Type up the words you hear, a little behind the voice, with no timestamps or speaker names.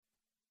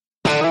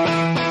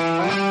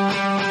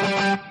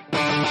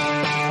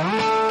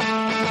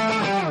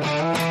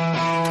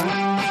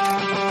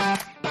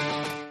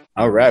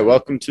All right,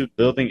 welcome to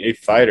Building a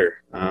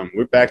Fighter.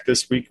 We're back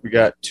this week. We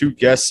got two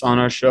guests on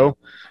our show.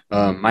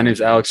 My name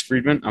is Alex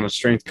Friedman. I'm a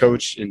strength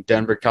coach in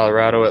Denver,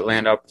 Colorado at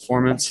Landau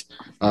Performance.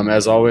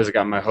 As always, I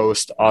got my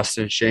host,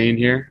 Austin Shane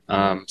here,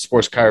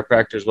 sports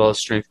chiropractor as well as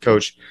strength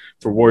coach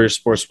for Warrior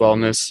Sports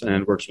Wellness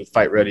and works with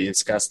Fight Ready in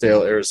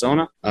Scottsdale,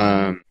 Arizona.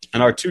 And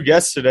our two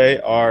guests today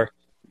are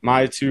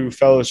my two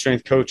fellow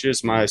strength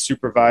coaches, my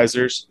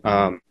supervisors.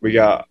 We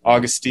got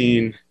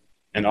Augustine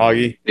and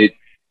Augie. Hey,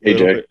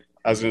 Jay.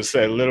 I was going to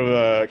say a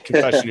little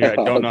confession here. I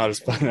don't know how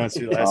to pronounce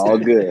your last All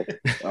name. good.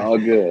 All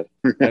good.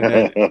 And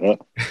then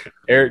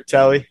Eric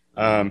Telly.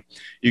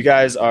 You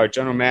guys are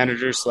general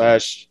manager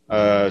slash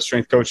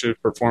strength coaches,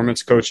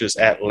 performance coaches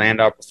at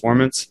Landau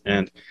Performance.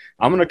 And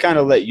I'm going to kind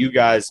of let you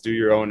guys do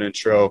your own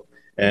intro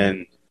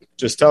and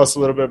just tell us a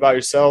little bit about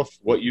yourself,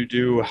 what you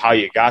do, how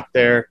you got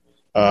there,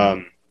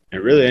 and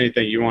really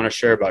anything you want to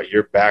share about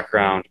your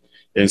background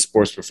in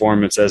sports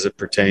performance as it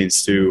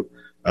pertains to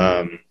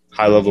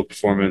high-level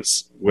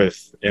performance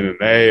with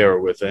MMA or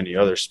with any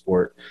other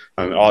sport.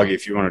 Augie,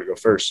 if you wanted to go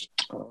first.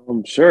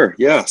 Sure.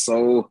 Yeah.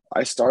 So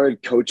I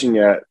started coaching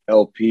at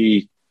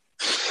LP.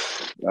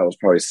 That was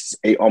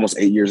probably almost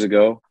 8 years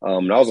ago.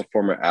 And I was a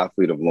former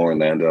athlete of Lauren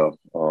Landau,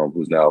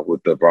 who's now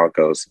with the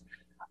Broncos.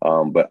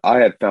 But I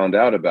had found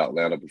out about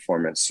Landau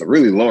Performance. So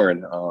really,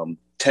 Lauren,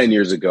 10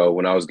 years ago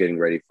when I was getting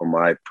ready for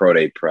my pro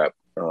day prep.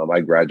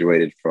 I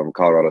graduated from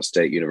Colorado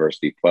State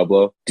University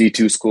Pueblo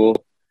D2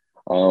 school.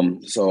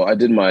 So I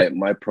did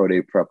my pro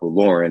day prep with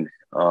Lauren,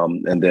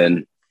 and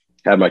then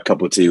had my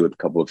cup of tea with a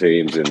couple of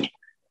teams and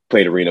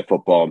played arena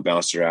football and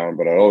bounced around,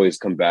 but I'd always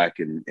come back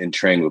and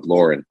train with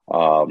Lauren.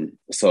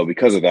 So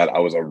because of that, I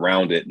was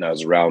around it and I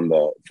was around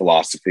the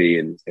philosophy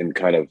and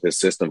kind of his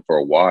system for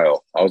a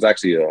while. I was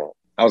actually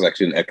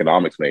an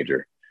economics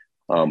major.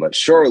 But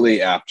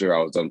shortly after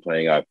I was done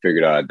playing, I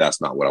figured out that's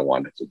not what I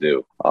wanted to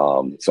do.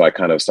 So I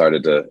kind of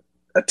started to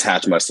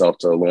attach myself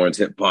to Lauren's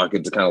hip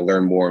pocket to kind of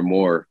learn more and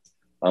more.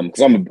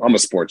 Because I'm a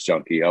sports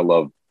junkie. I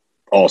love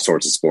all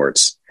sorts of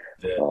sports.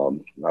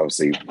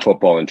 Obviously,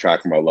 football and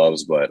track are my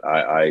loves, but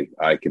I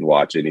can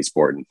watch any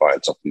sport and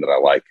find something that I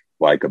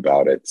like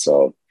about it.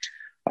 So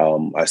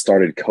I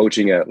started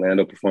coaching at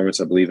Landau Performance,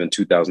 I believe, in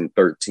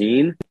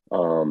 2013,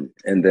 and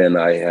then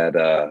I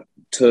had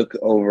took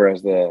over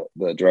as the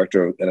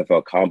director of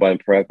NFL Combine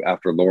Prep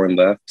after Lauren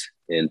left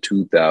in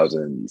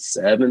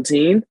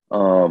 2017.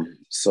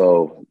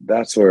 So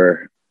that's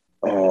where.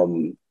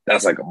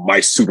 That's like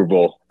my Super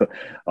Bowl,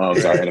 our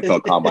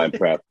NFL Combine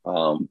Prep.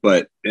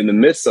 But in the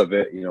midst of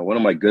it, one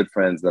of my good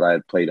friends that I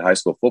had played high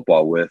school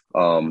football with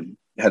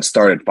had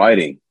started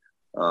fighting.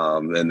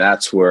 And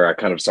that's where I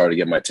kind of started to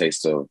get my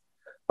taste of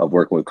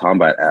working with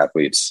combat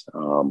athletes,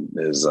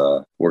 is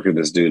working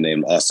with this dude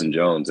named Austin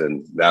Jones.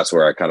 And that's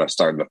where I kind of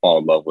started to fall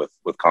in love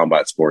with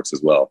combat sports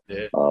as well.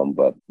 Yeah.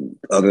 But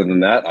other than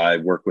that, I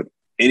work with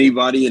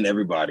anybody and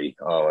everybody.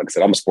 Like I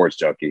said, I'm a sports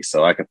junkie,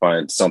 so I can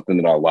find something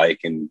that I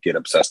like and get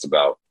obsessed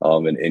about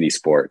in any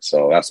sport.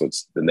 So that's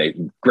what's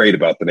great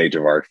about the nature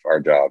of our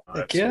job.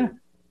 Yeah.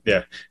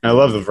 And I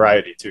love the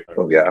variety too.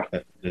 Oh yeah.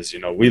 As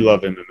we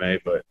love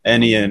MMA, but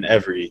any and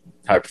every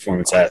high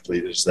performance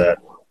athlete is that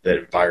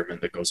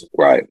environment that goes with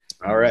it. Right.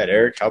 All right,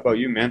 Eric, how about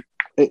you, man?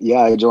 Yeah,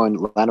 I joined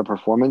Landau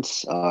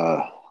Performance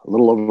a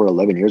little over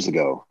 11 years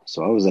ago.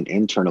 So I was an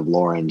intern of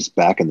Lauren's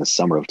back in the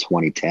summer of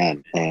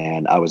 2010.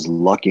 And I was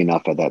lucky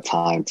enough at that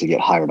time to get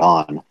hired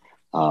on.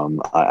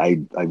 I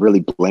really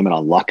blame it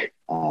on luck,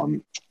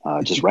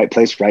 just right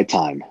place, right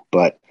time.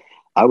 But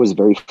I was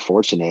very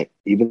fortunate,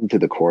 even through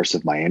the course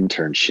of my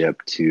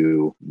internship,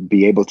 to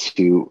be able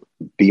to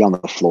be on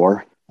the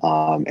floor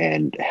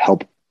and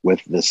help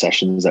with the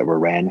sessions that were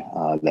ran,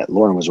 that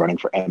Lauren was running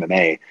for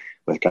MMA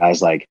with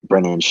guys like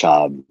Brendan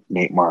Schaub,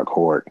 Nate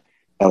Marquardt,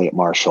 Elliot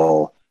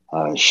Marshall,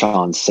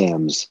 Sean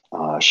Sims,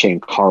 Shane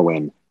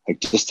Carwin,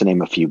 like just to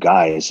name a few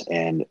guys.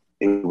 And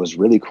it was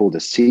really cool to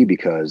see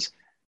because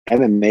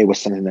MMA was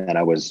something that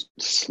I was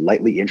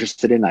slightly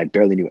interested in. I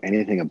barely knew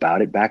anything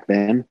about it back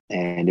then.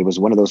 And it was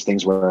one of those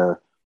things where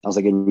I was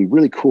like, it'd be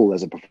really cool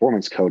as a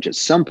performance coach at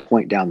some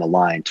point down the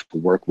line to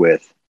work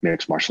with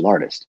mixed martial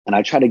artists. And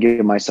I try to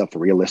give myself a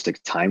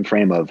realistic time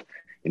frame of,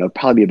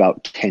 probably be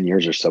about 10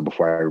 years or so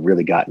before I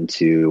really got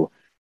into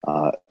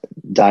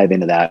dive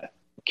into that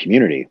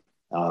community.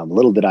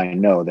 Little did I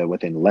know that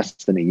within less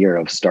than a year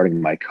of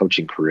starting my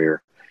coaching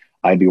career,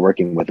 I'd be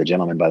working with a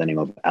gentleman by the name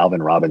of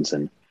Alvin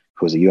Robinson,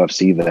 who was a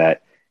UFC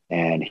vet,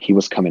 and he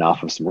was coming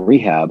off of some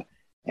rehab,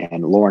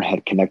 and Lauren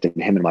had connected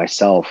him and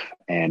myself.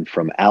 And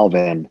from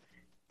Alvin,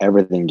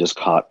 everything just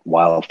caught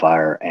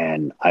wildfire.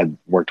 And I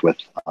worked with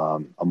a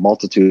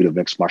multitude of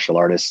mixed martial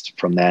artists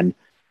from then,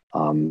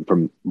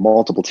 from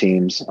multiple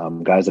teams,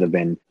 guys that have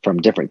been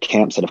from different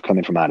camps that have come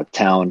in from out of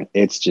town.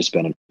 It's just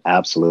been an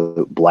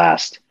absolute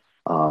blast.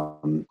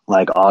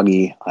 Like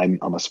Augie,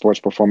 I'm a sports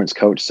performance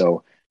coach,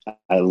 so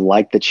I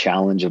like the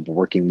challenge of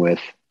working with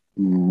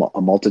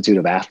a multitude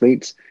of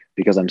athletes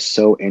because I'm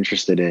so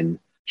interested in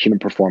human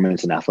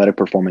performance and athletic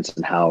performance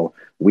and how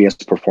we as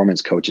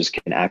performance coaches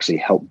can actually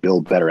help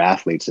build better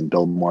athletes and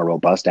build more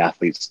robust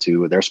athletes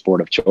to their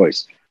sport of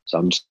choice. So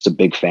I'm just a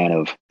big fan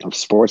of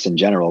sports in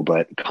general,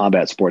 but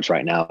combat sports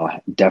right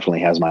now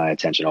definitely has my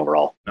attention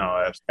overall.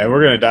 No, and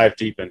we're going to dive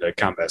deep into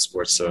combat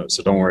sports, so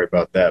don't worry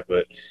about that.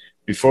 But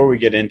before we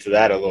get into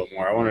that a little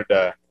more, I wanted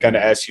to kind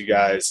of ask you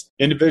guys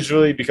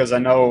individually, because I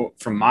know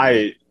from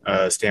my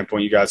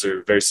standpoint, you guys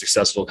are very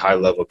successful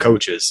high-level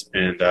coaches,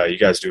 and you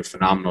guys do a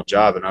phenomenal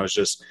job. And I was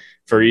just,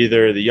 for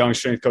either the young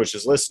strength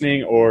coaches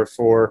listening or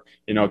for,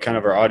 kind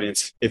of our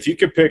audience, if you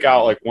could pick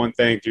out like one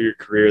thing through your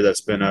career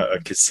that's been a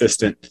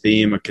consistent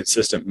theme, a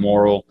consistent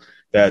moral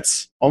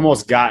that's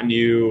almost gotten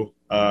you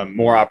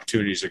more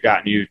opportunities or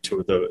gotten you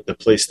to the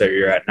place that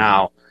you're at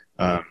now.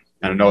 And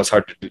I know it's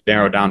hard to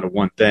narrow down to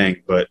one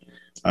thing, but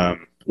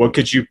what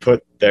could you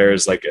put there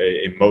as like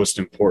a most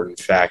important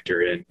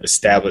factor in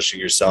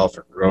establishing yourself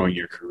and growing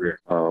your career?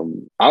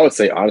 I would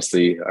say,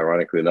 honestly,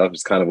 ironically enough,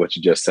 it's kind of what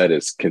you just said,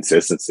 is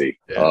consistency.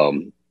 Yeah.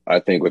 I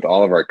think with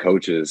all of our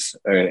coaches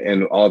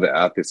and all the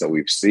athletes that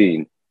we've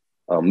seen,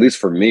 at least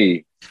for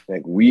me,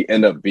 like we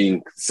end up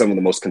being some of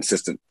the most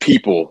consistent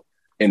people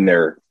in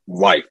their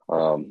life.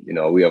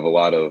 We have a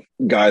lot of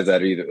guys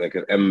that are either like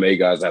MMA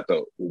guys that have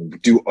to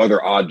do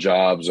other odd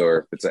jobs, or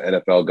if it's an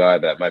NFL guy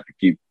that might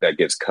that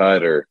gets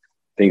cut or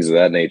things of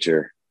that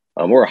nature.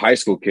 Or a high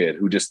school kid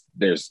who just,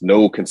 there's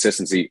no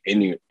consistency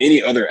in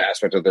any other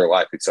aspect of their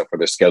life except for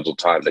their scheduled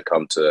time to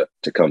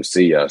come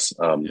see us.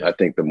 I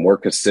think the more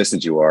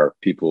consistent you are,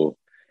 people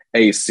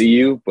see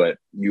you, but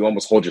you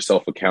almost hold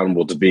yourself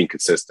accountable to being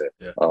consistent.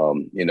 Yeah.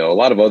 A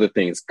lot of other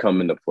things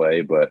come into play,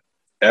 but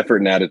effort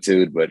and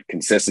attitude, but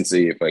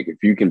consistency.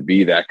 If you can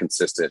be that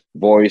consistent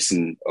voice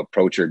and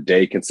approach your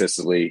day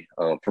consistently,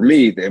 for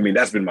me, I mean,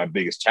 that's been my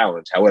biggest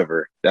challenge.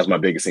 However, that's my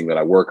biggest thing that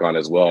I work on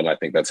as well. And I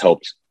think that's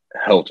helped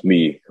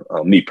me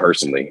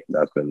personally.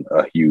 That's been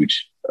a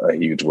huge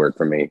word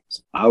for me.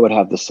 I would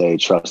have to say,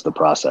 trust the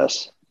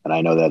process. And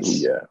I know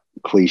that's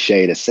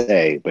cliche to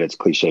say, but it's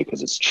cliche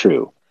because it's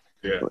true.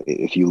 Yeah.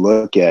 If you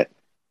look at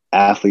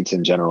athletes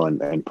in general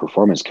and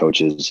performance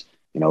coaches,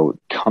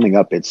 coming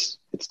up, it's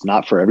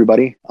not for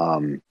everybody.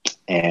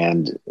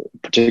 And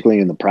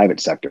particularly in the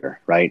private sector,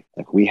 right?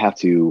 Like we have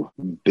to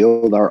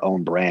build our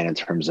own brand in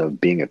terms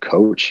of being a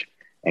coach,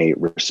 a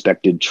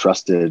respected,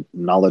 trusted,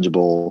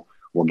 knowledgeable,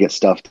 will get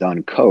stuff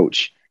done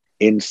coach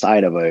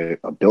inside of a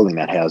building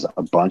that has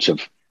a bunch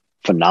of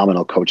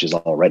phenomenal coaches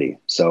already.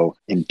 So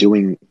in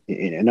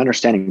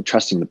understanding,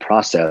 trusting the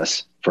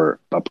process for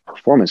a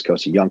performance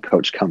coach, a young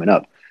coach coming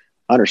up,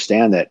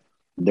 understand that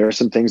there are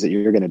some things that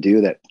you're going to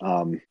do that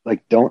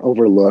don't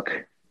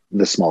overlook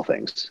the small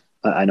things.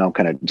 I know I'm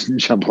kind of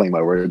jumbling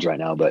my words right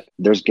now, but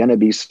there's going to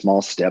be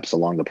small steps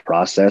along the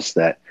process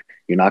that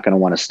you're not going to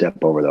want to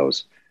step over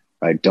those,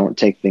 right? Don't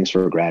take things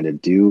for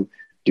granted. Do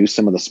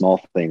some of the small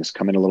things,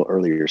 come in a little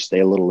earlier, stay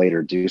a little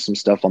later, do some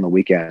stuff on the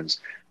weekends.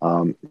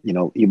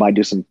 You might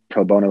do some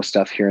pro bono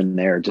stuff here and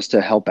there just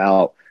to help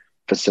out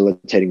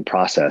facilitating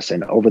process.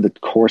 And over the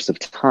course of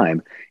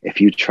time,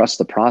 if you trust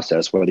the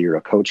process, whether you're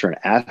a coach or an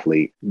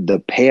athlete, the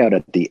payout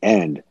at the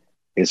end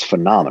is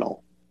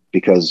phenomenal.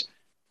 Because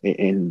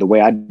in the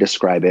way I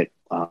describe it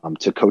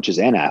to coaches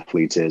and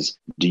athletes is,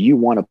 do you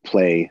want to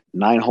play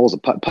 9 holes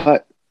of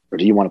putt-putt, or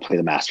do you want to play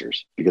the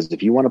Masters? Because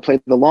if you want to play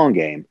the long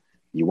game,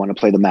 you want to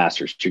play the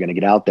Masters. You're going to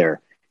get out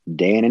there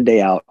day in and day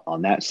out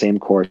on that same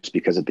course,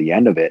 because at the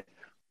end of it,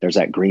 there's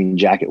that green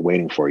jacket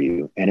waiting for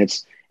you. And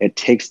it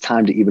takes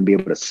time to even be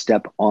able to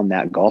step on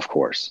that golf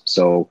course.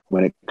 So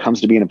when it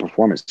comes to being a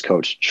performance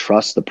coach,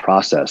 trust the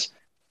process.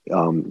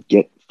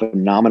 Get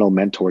phenomenal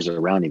mentors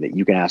around you that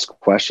you can ask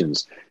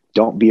questions.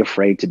 Don't be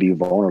afraid to be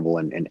vulnerable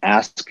and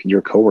ask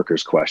your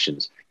coworkers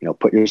questions.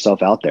 Put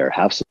yourself out there,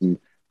 have some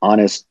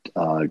honest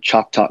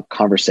chalk talk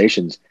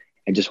conversations,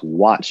 and just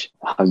watch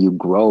how you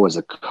grow as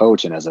a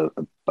coach and as a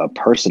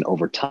person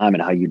over time,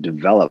 and how you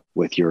develop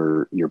with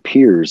your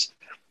peers,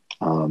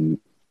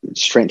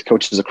 strength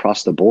coaches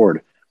across the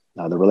board,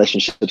 the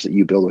relationships that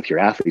you build with your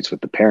athletes, with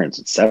the parents,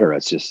 et cetera.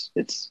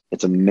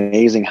 It's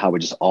amazing how it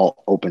just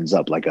all opens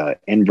up like a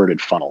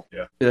inverted funnel.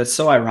 Yeah. That's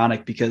so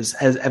ironic, because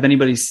have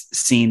anybody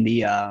seen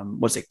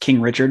the,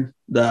 King Richard,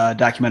 the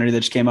documentary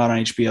that just came out on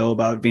HBO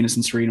about Venus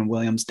and Serena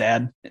Williams'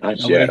 dad? I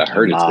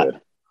heard it's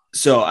good.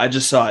 So I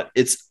just saw it.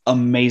 It's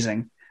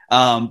amazing.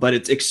 But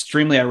it's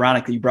extremely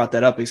ironic that you brought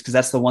that up, because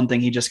that's the one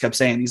thing he just kept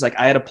saying. He's like,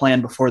 I had a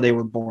plan before they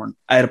were born.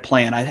 I had a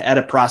plan. I had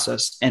a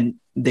process, and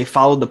they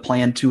followed the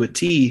plan to a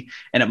T,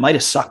 and it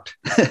might've sucked.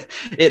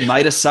 It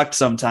might've sucked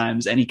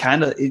sometimes. And he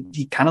kind of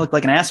looked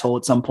like an asshole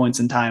at some points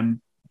in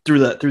time through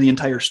the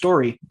entire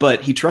story, but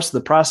he trusted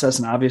the process.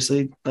 And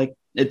obviously, like,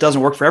 it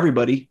doesn't work for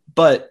everybody,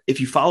 but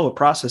if you follow a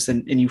process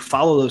and you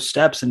follow those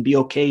steps and be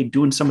okay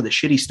doing some of the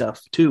shitty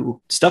stuff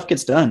too, stuff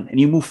gets done and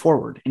you move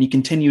forward and you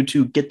continue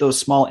to get those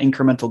small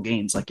incremental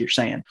gains, like you're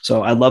saying.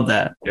 So I love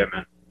that. Yeah,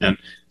 man. And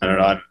I don't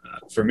know,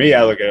 for me,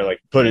 I look at it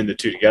like putting the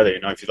two together.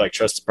 If you like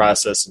trust the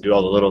process and do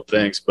all the little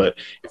things, but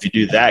if you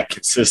do that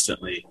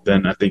consistently,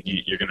 then I think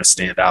you're going to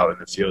stand out in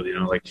the field.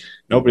 Like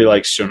nobody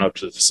likes showing up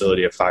to the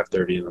facility at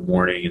 5:30 in the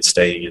morning and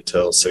staying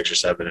until 6 or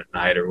 7 at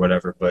night or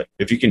whatever. But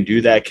if you can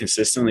do that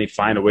consistently,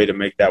 find a way to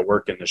make that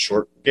work in the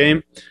short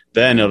game,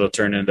 then it'll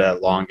turn into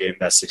that long game,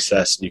 that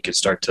success, and you can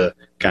start to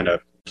kind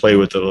of play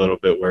with it a little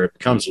bit where it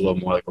becomes a little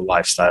more like a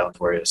lifestyle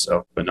for you.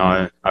 So, but no,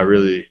 I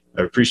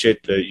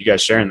appreciate you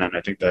guys sharing that. And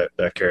I think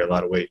that carry a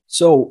lot of weight.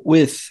 So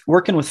with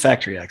working with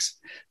Factory X,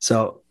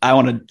 so I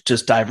want to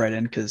just dive right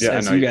in because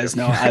as you guys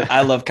know,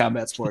 I love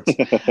combat sports.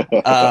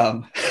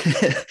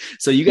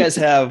 So you guys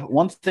have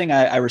one thing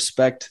I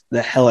respect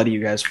the hell out of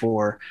you guys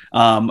for,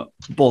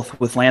 both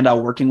with Landau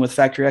working with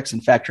Factory X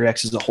and Factory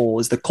X as a whole,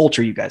 is the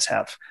culture you guys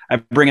have. I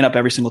bring it up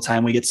every single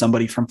time we get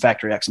somebody from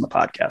Factory X on the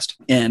podcast,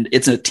 and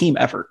it's a team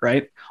effort,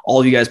 right? All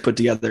of you guys put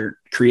together,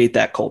 create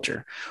that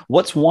culture.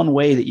 What's one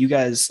way that you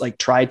guys like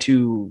try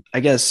to,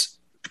 I guess,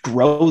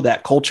 grow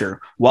that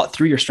culture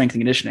through your strength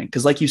and conditioning?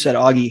 Because like you said,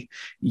 Augie,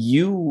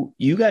 you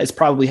guys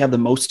probably have the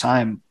most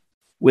time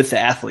with the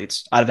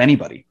athletes out of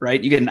anybody,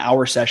 right? You get an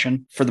hour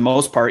session. For the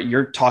most part,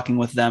 you're talking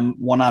with them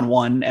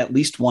one-on-one at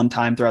least one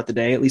time throughout the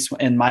day. At least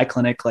in my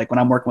clinic, like when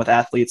I'm working with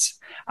athletes,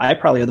 I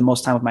probably have the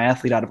most time with my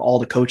athlete out of all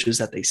the coaches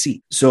that they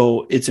see.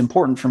 So it's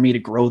important for me to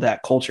grow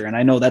that culture. And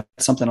I know that's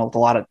something a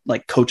lot of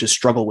like coaches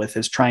struggle with,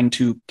 is trying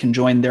to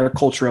conjoin their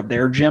culture of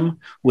their gym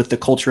with the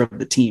culture of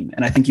the team.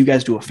 And I think you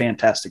guys do a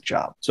fantastic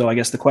job. So I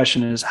guess the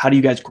question is, how do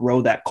you guys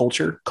grow that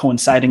culture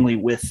coincidingly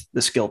with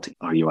the skill team?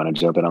 Oh, you want to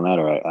jump in on that?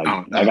 Or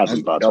I got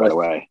some thoughts right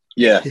away.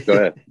 Yeah,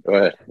 go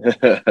ahead.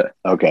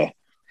 Okay.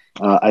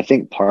 I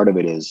think part of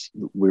it is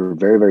we were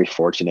very, very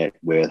fortunate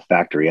with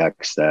Factory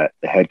X that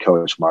the head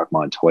coach, Mark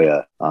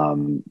Montoya,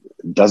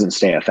 doesn't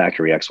stay at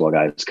Factory X while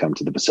guys come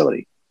to the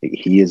facility.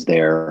 He is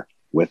there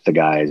with the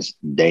guys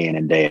day in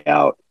and day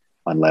out,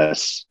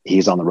 unless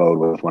he's on the road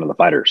with one of the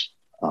fighters.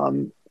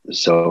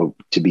 So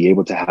to be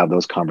able to have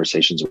those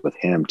conversations with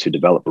him, to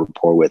develop a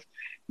rapport with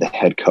the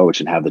head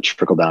coach and have the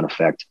trickle down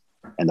effect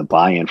and the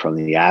buy-in from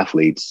the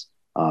athletes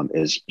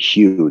is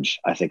huge.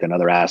 I think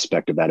another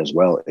aspect of that as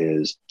well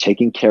is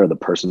taking care of the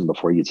person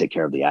before you take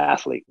care of the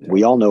athlete.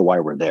 We all know why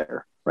we're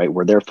there, right?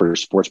 We're there for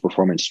sports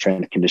performance,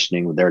 strength and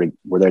conditioning.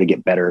 We're there to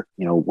get better,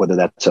 whether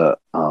that's a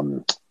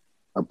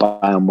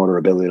biomotor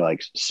ability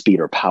like speed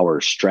or power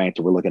or strength,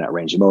 or we're looking at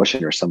range of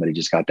motion, or somebody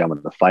just got done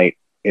with the fight.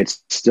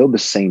 It's still the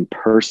same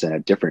person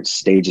at different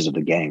stages of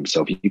the game.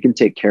 So if you can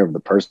take care of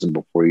the person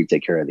before you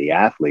take care of the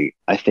athlete,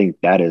 I think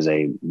that is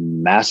a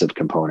massive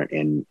component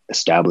in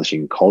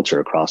establishing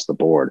culture across the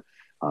board.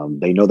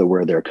 They know that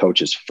we're their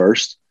coaches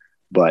first,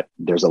 but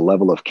there's a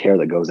level of care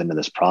that goes into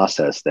this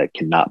process that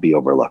cannot be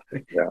overlooked.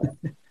 Yeah,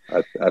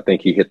 I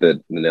think he hit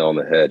the nail on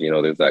the head.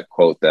 There's that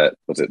quote that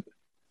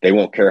they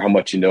won't care how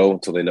much you know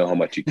until they know how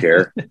much you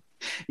care.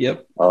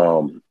 Yep.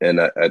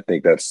 And I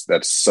think that's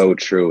so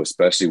true,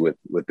 especially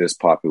with this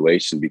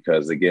population,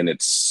 because again, they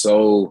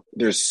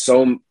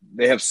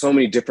have so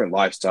many different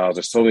lifestyles.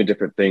 There's so many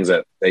different things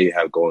that they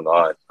have going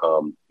on,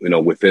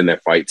 within their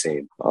fight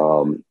team.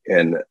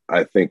 And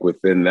I think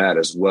within that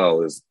as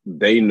well is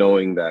they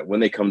knowing that when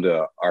they come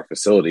to our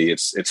facility,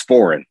 it's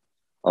foreign.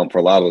 For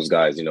a lot of those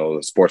guys, the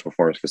sports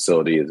performance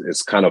facility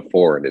is kind of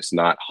foreign. It's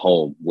not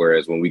home.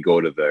 Whereas when we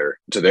go to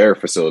their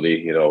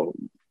facility,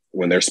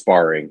 when they're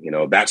sparring,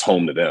 that's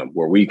home to them,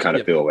 where we kind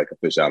of feel like a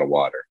fish out of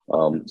water.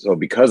 So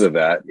because of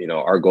that,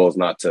 our goal is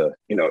not to,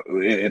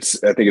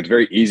 I think it's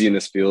very easy in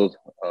this field.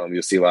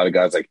 You'll see a lot of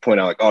guys like point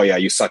out like, oh yeah,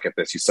 you suck at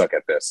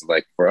this.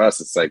 Like for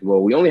us, it's like,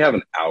 well, we only have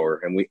an hour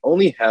and we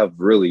only have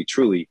really,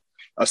 truly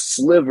a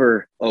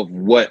sliver of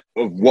what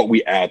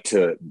we add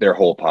to their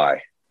whole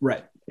pie.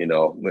 Right.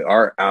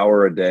 Our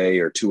hour a day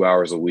or 2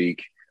 hours a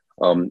week,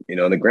 in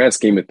the grand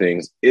scheme of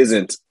things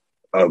isn't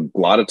a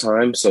lot of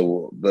time.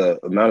 So the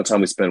amount of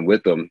time we spend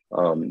with them,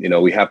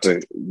 we have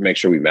to make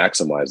sure we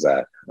maximize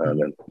that.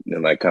 And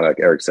like kind of like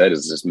Eric said,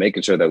 is just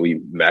making sure that we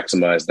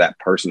maximize that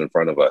person in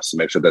front of us,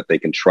 make sure that they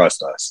can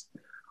trust us,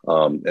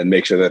 and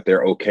make sure that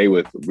they're okay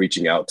with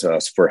reaching out to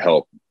us for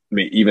help,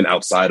 even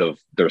outside of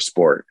their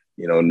sport,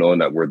 knowing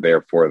that we're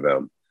there for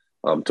them.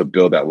 To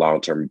build that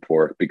long-term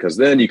rapport, because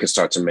then you can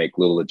start to make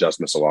little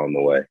adjustments along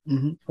the way.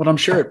 Mm-hmm. But I'm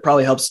sure it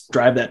probably helps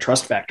drive that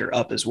trust factor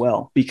up as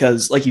well,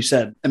 because like you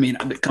said,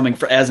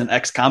 as an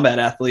ex-combat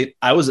athlete,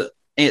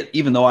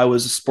 even though I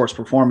was a sports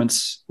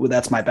performance,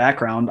 that's my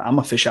background, I'm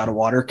a fish out of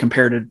water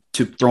compared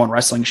to throwing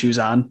wrestling shoes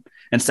on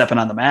and stepping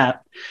on the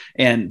mat.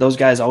 And those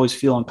guys always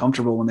feel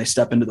uncomfortable when they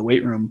step into the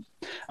weight room.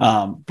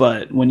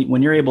 But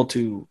when you're able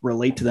to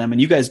relate to them,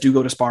 and you guys do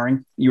go to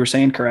sparring, you were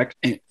saying, correct?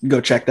 And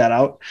go check that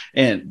out.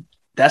 And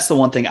that's the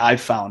one thing I've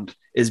found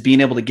is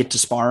being able to get to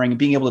sparring and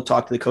being able to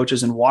talk to the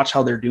coaches and watch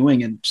how they're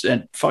doing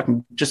and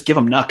fucking just give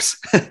them knucks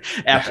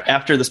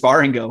after the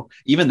sparring go.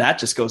 Even that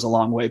just goes a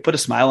long way. Put a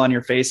smile on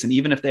your face. And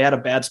even if they had a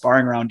bad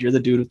sparring round, you're the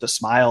dude with the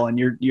smile and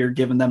you're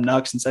giving them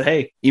knucks and said,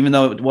 hey, even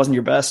though it wasn't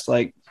your best,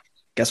 like,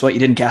 guess what?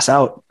 You didn't gas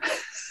out.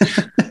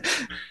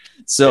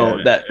 So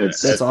Yeah,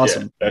 that's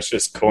awesome. Yeah, that's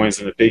just coins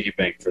in the piggy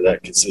bank for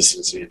that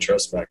consistency and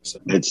trust factor. So.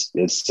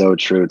 It's so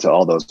true to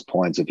all those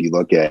points. If you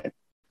look at,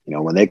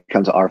 when they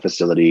come to our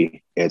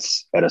facility,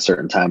 it's at a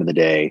certain time of the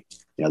day.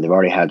 They've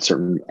already had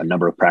a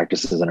number of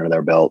practices under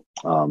their belt.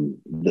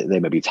 They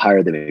may be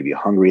tired, they may be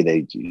hungry.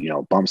 They,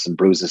 bumps and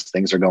bruises,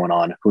 things are going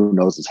on. Who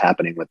knows what's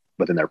happening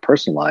within their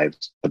personal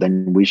lives? But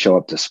then we show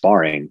up to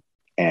sparring,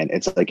 and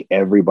it's like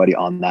everybody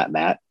on that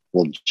mat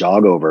will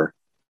jog over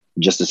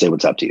just to say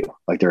what's up to you.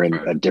 Like they're in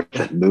a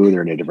different mood,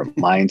 they're in a different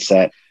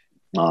mindset.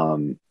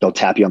 They'll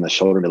tap you on the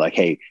shoulder and be like,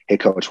 hey,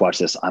 coach, watch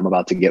this. I'm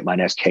about to get my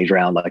next cage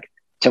round. Like,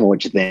 tell me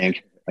what you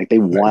think. Like they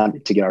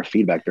want to get our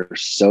feedback. They're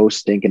so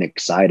stinking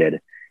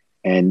excited.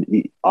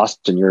 And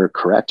Austin, you're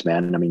correct,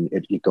 man. I mean,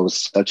 it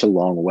goes such a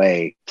long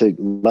way to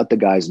let the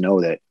guys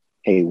know that,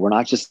 hey, we're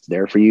not just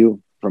there for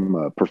you from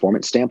a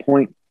performance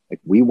standpoint. Like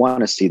we want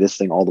to see this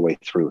thing all the way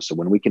through. So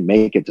when we can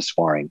make it to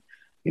sparring,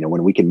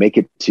 when we can make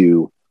it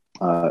to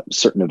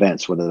certain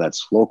events, whether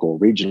that's local,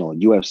 regional,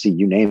 UFC,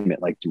 you name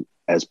it, like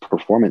as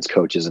performance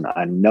coaches, and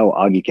I know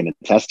Augie can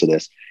attest to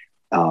this,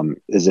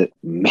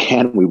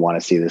 we want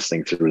to see this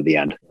thing through to the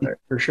end.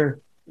 For sure.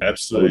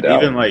 Absolutely. No,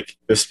 even like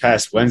this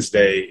past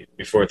Wednesday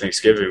before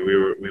Thanksgiving,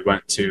 we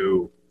went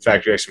to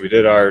Factory X and we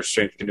did our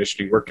strength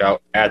conditioning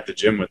workout at the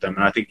gym with them.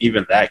 And I think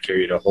even that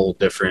carried a whole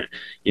different,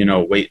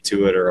 weight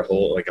to it, or a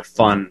whole, like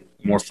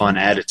more fun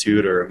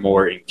attitude, or a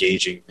more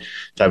engaging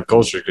type of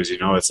culture. Because,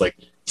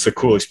 it's a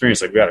cool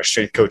experience. Like we got our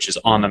strength coaches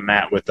on the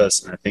mat with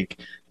us. And I think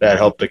that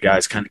helped the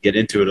guys kind of get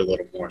into it a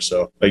little more.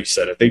 So like you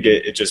said, I think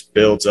it just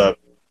builds up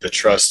the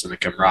trust and the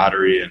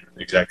camaraderie, and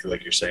exactly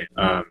like you're saying.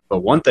 But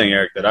one thing,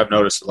 Eric, that I've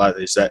noticed a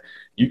lot is that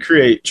you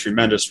create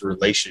tremendous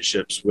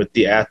relationships with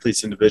the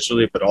athletes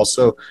individually, but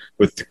also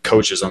with the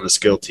coaches on the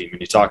skill team.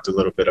 And you talked a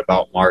little bit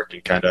about Mark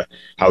and kind of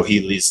how he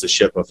leads the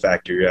ship of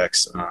Factory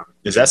X.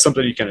 Is that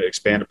something you can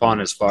expand upon,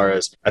 as far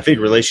as, I think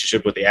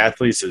relationship with the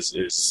athletes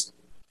is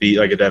beat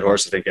like a dead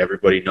horse. I think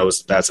everybody knows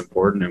that that's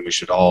important, and we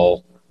should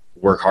all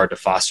work hard to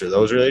foster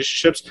those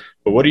relationships.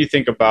 But what do you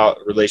think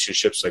about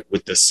relationships like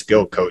with the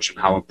skill coach, and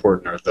how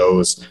important are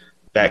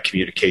that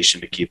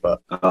communication to keep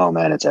up? Oh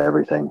man, it's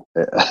everything.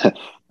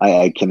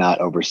 I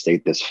cannot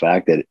overstate this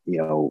fact that,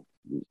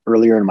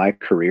 earlier in my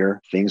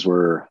career, things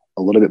were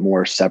a little bit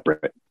more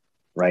separate,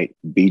 right?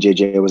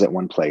 BJJ was at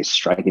one place,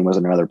 striking was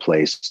another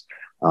place.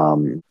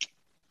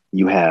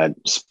 You had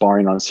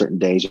sparring on certain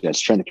days, you had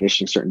strength and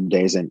conditioning certain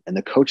days, and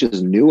the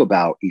coaches knew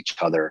about each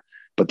other,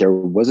 but there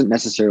wasn't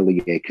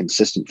necessarily a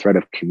consistent thread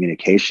of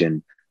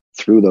communication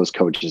through those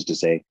coaches to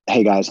say,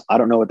 hey guys, I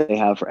don't know what they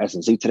have for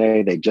S&Z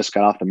today. They just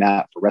got off the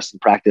mat for wrestling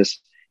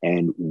practice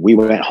and we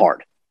went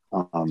hard.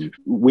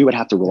 We would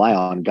have to rely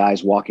on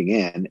guys walking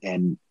in,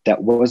 and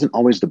that wasn't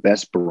always the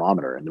best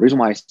barometer. And the reason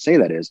why I say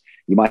that is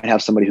you might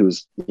have somebody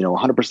who's,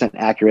 100%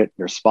 accurate.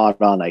 They're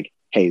spot on. Like,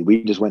 hey,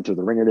 we just went through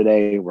the ringer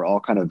today. We're all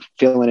kind of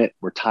feeling it.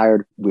 We're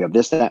tired. We have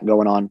this, that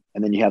going on.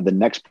 And then you have the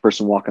next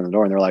person walk in the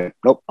door and they're like,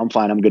 nope, I'm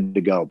fine. I'm good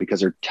to go, because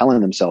they're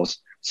telling themselves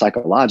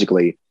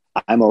psychologically,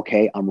 I'm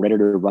okay. I'm ready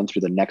to run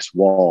through the next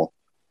wall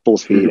full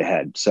speed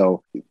ahead.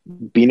 So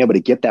being able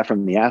to get that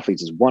from the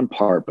athletes is one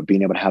part, but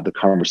being able to have the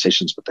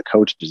conversations with the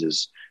coaches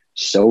is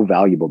so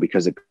valuable,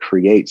 because it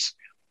creates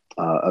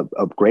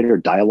a greater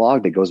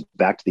dialogue that goes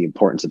back to the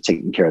importance of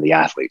taking care of the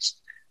athletes.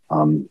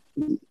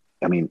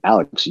 I mean,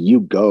 Alex, you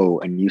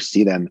go and you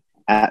see them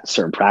at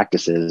certain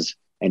practices,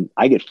 and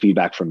I get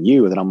feedback from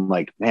you that I'm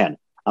like, man,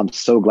 I'm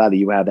so glad that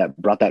you have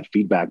brought that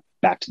feedback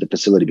back to the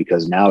facility,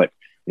 because now it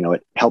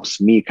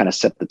helps me kind of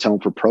set the tone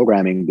for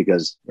programming,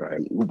 because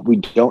we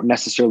don't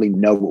necessarily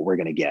know what we're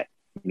going to get.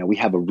 We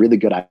have a really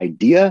good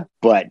idea,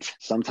 but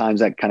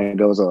sometimes that kind of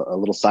goes a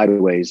little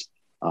sideways,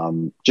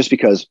 just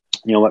because,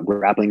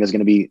 grappling is going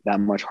to be that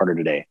much harder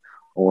today,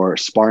 or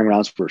sparring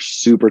rounds were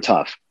super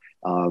tough.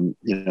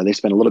 They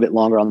spend a little bit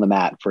longer on the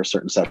mat for a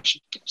certain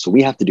section. So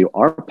we have to do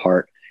our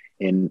part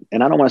and I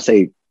don't want to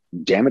say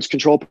damage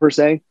control per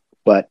se,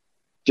 but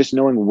just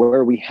knowing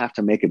where we have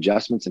to make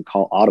adjustments and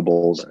call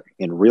audibles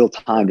in real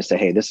time to say,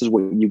 hey, this is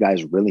what you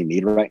guys really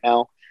need right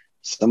now.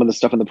 Some of the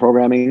stuff in the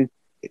programming,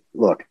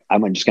 look,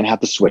 I'm just going to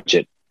have to switch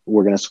it.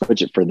 We're going to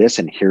switch it for this,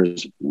 and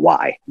here's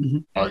why.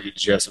 Oh,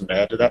 did you have something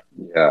to add to that?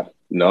 Yeah.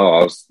 No,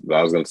 I was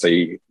going to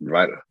say,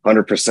 right,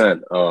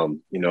 100%.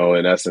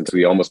 In essence,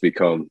 we almost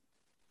become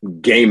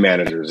game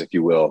managers, if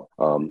you will.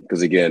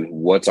 Because again,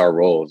 what's our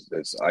role?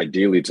 It's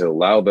ideally to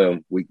allow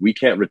them, we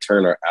can't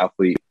return our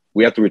athlete.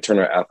 We have to return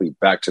our athlete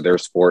back to their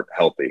sport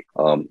healthy.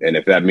 And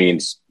if that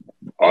means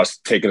us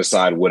taking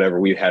aside whatever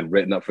we had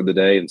written up for the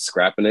day and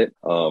scrapping it,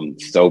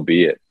 so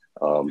be it.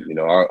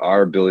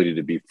 Our ability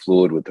to be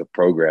fluid with the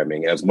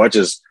programming, as much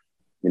as,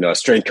 as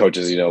strength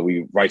coaches,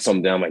 we write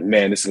something down like,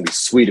 man, this is going to be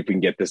sweet if we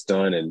can get this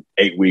done in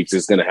 8 weeks.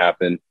 It's going to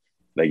happen.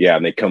 Like, yeah,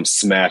 and they come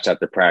smash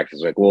after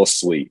practice. Like, well,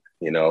 sweet,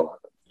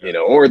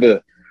 or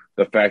the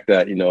fact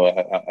that,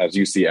 as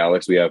you see,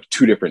 Alex, we have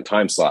 2 different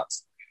time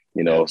slots.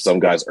 Some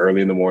guys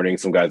early in the morning,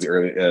 some guys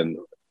early in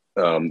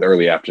the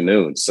early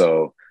afternoon.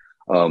 So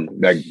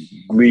that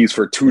leaves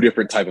for 2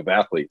 different type of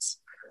athletes.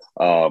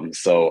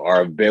 So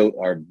our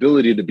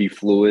ability to be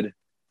fluid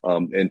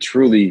and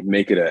truly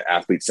make it an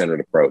athlete-centered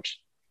approach.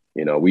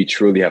 You know, we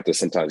truly have to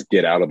sometimes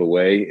get out of the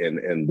way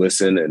and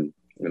listen. And,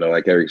 you know,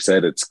 like Eric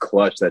said, it's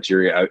clutch that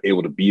you're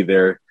able to be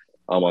there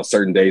on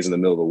certain days in the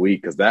middle of the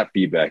week, because that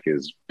feedback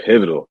is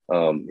pivotal.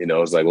 You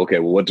know, it's like, okay,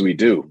 well, what do we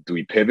do? Do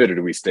we pivot, or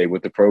do we stay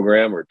with the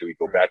program, or do we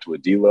go back to a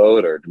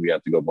deload, or do we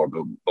have to go more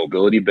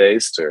mobility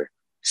based, or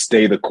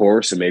stay the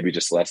course and maybe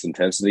just less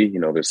intensity? You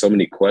know, there's so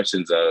many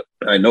questions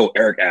I know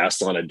Eric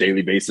asks on a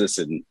daily basis,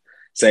 and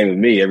same with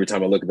me. Every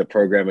time I look at the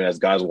program and as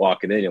guys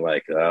walking in, you're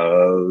like,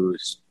 oh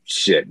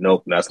shit,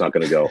 nope, that's not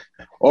going to go.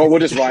 Or we'll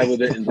just ride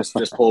with it and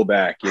just pull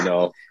back, you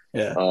know?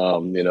 Yeah.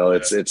 You know,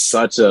 it's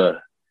such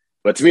a,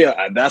 but to me,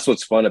 that's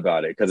what's fun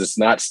about it, because it's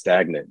not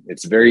stagnant.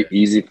 It's very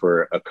easy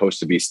for a coach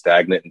to be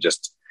stagnant and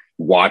just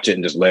watch it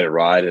and just let it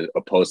ride, as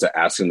opposed to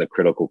asking the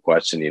critical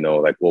question, you know,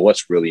 like, well,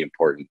 what's really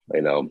important,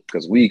 you know?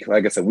 Because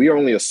like I said, we are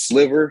only a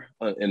sliver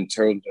in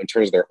terms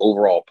of their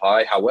overall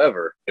pie.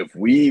 However, if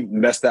we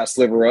mess that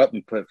sliver up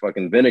and put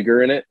fucking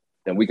vinegar in it,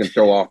 then we can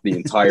throw off the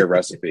entire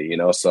recipe, you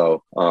know?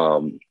 So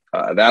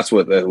that's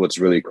what's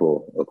really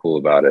cool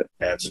about it.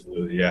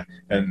 Absolutely. Yeah.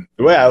 And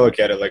the way I look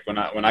at it, like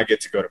when I get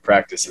to go to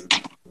practice, and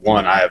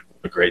one, I have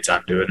a great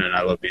time doing it and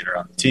I love being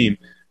around the team.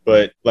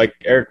 But like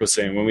Eric was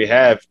saying, when we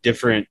have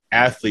different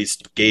athletes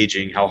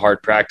gauging how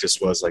hard practice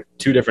was, like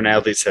two different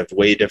athletes have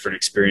way different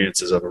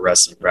experiences of a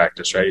wrestling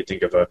practice, right? You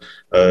think of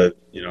a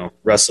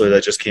wrestler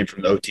that just came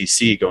from the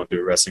OTC going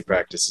through a wrestling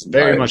practice is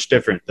very much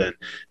different than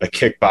a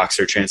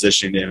kickboxer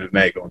transitioning to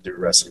MMA going through a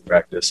wrestling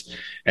practice.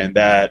 And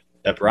that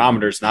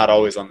barometer is not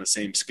always on the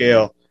same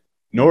scale,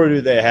 nor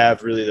do they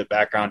have really the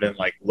background in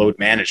like load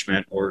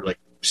management or like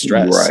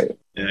stress. Right.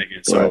 And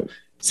again, so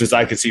since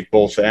I can see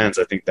both ends,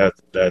 I think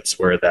that's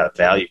where that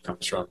value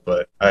comes from.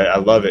 But I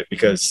love it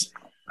because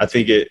I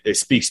think it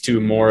speaks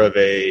to more of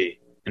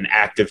an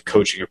active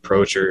coaching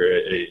approach, or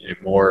a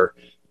more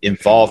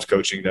involved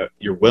coaching, that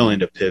you're willing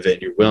to pivot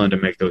and you're willing to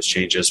make those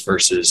changes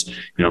versus,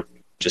 you know,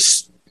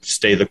 just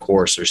stay the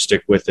course or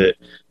stick with it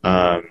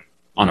on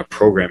a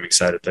programming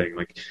side of thing.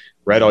 Like,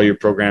 write all your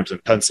programs in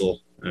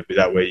pencil, and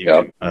that way you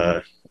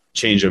can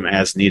change them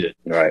as needed.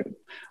 Right.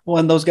 Well,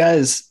 and those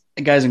guys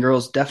and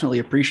girls definitely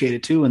appreciate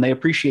it too. And they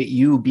appreciate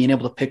you being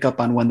able to pick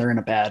up on when they're in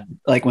a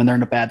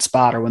bad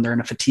spot, or when they're in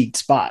a fatigued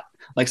spot.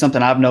 Like,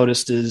 something I've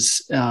noticed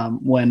is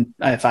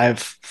if I have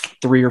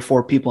 3 or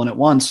 4 people in at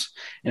once,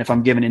 and if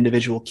I'm given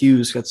individual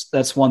cues,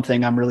 that's one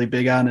thing I'm really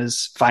big on,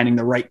 is finding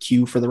the right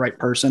cue for the right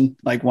person.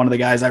 Like, one of the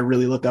guys I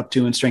really look up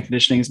to in strength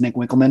conditioning is Nick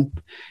Winkelman,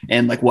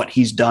 and like what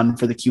he's done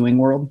for the cueing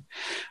world.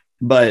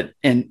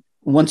 And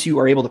once you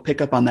are able to pick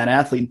up on that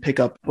athlete and pick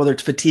up whether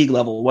it's fatigue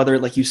level, whether,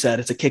 like you said,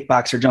 it's a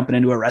kickboxer jumping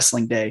into a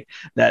wrestling day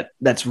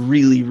that's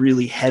really,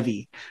 really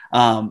heavy,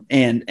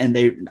 and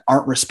they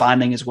aren't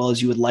responding as well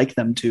as you would like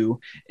them to.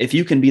 If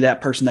you can be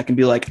that person that can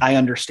be like, I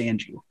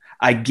understand you.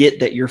 I get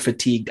that you're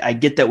fatigued. I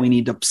get that we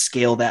need to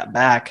scale that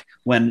back,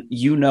 when,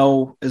 you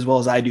know, as well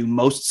as I do,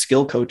 most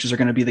skill coaches are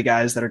going to be the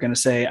guys that are going to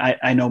say,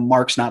 I know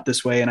Mark's not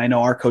this way, and I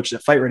know our coaches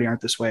at Fight Ready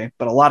aren't this way.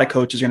 But a lot of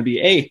coaches are going to be,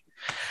 hey,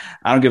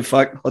 I don't give a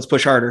fuck. Let's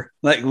push harder.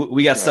 Like,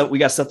 we got stuff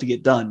to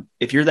get done.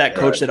 If you're that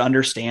coach that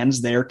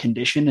understands their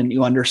condition and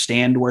you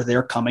understand where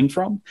they're coming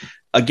from,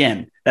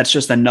 again, that's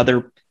just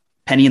another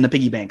penny in the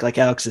piggy bank. Like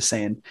Alex is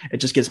saying, it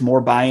just gets more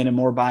buy-in and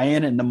more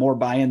buy-in. And the more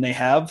buy-in they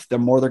have, the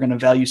more they're going to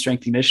value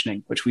strength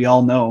conditioning, which we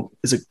all know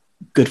is a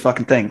good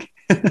fucking thing.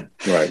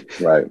 Right.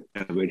 But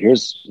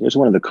here's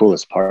one of the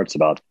coolest parts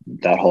about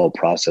that whole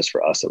process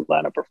for us at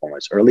Atlanta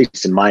Performance, or at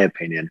least in my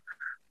opinion,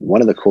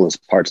 one of the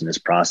coolest parts in this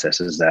process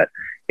is that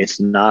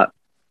it's not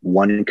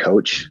one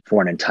coach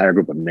for an entire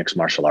group of mixed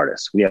martial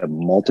artists. We have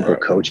multiple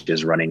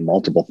coaches running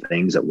multiple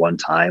things at one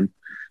time,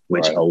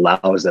 which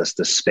allows us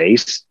the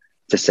space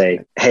to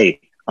say,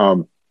 hey,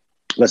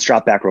 let's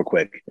drop back real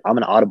quick. I'm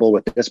going to audible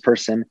with this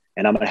person,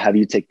 and I'm going to have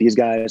you take these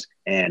guys.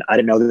 And I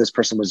didn't know that this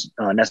person was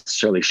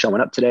necessarily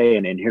showing up today.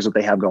 And here's what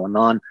they have going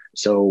on.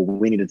 So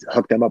we need to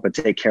hook them up and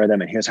take care of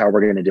them. And here's how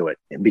we're going to do it.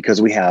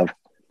 Because we have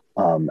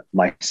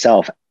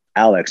myself,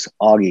 Alex,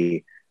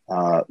 Augie,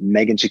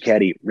 Megan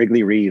Cicchetti,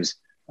 Wrigley Reeves,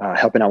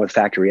 helping out with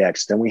Factory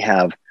X. Then we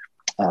have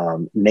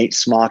Nate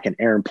Smock and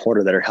Aaron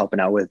Porter that are helping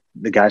out with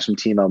the guys from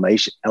Team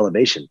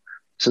Elevation.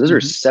 So those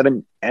are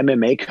 7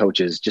 MMA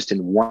coaches just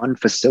in one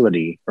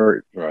facility,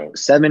 or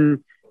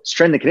 7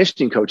 strength and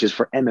conditioning coaches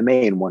for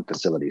MMA in one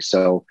facility.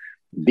 So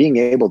being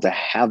able to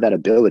have that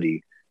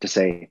ability to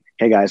say,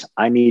 hey guys,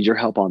 I need your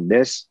help on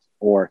this,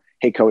 or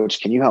hey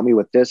coach, can you help me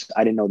with this?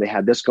 I didn't know they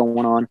had this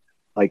going on.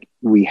 Like,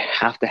 we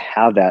have to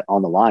have that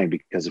on the line,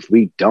 because if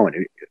we don't,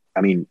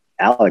 I mean,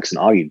 Alex and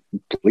Augie,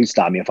 please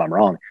stop me if I'm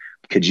wrong.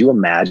 Could you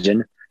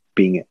imagine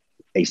being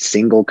a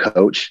single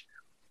coach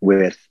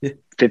with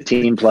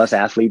 15 plus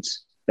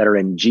athletes that are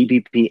in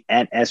GPP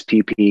and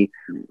SPP?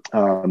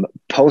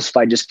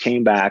 Post-fight just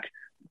came back.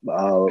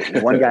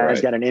 One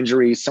guy's got an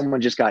injury.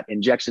 Someone just got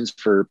injections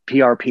for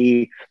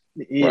PRP.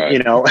 You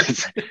know,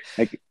 it's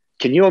like,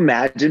 can you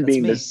imagine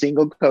being the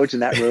single coach in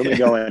that room and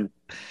going,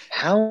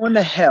 how in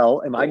the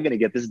hell am I going to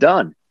get this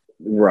done?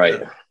 Right.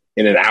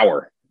 In an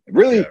hour.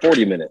 Really,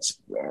 40 minutes.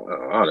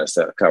 Honest,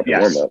 that kind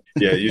of warm up.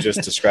 Yeah, you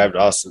just described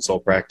Austin's whole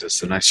practice.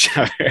 So nice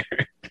job.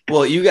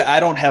 Well, I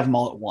don't have them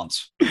all at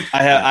once.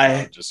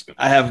 I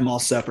have them all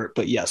separate,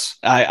 but yes,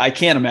 I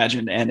can't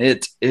imagine. And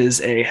it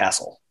is a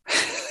hassle.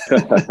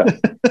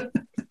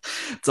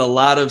 It's a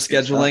lot of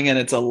scheduling and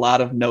it's a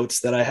lot of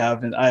notes that I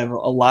have. And I have a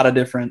lot of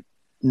different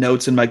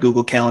notes in my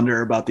Google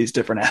Calendar about these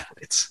different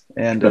athletes.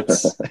 And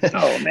it's,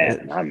 oh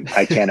man,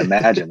 I can't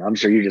imagine. I'm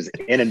sure you're just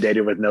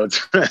inundated with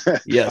notes.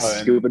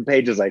 Yes. Stupid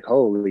pages like,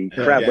 holy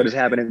crap, what is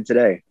happening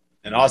today?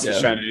 And Austin's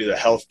trying to do the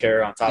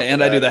healthcare on top of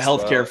and that. I do the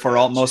healthcare for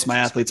most of my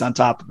athletes on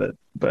top of it.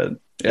 But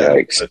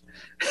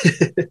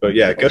but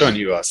yeah, good on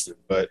you, Austin.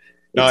 But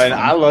no, and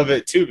I love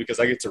it too because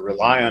I get to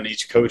rely on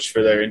each coach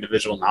for their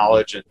individual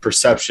knowledge and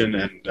perception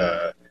and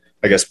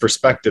I guess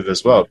perspective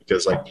as well.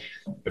 Because like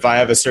if I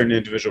have a certain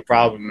individual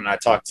problem and I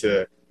talk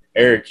to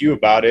Eric you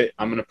about it,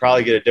 I'm going to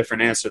probably get a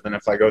different answer than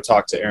if I go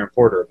talk to Aaron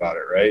Porter about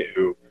it, right?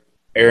 Who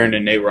Aaron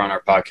and Nate were on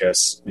our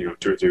podcast,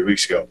 2 or 3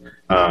 weeks ago.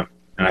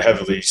 And I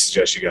heavily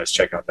suggest you guys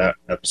check out that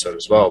episode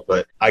as well.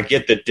 But I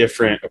get the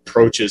different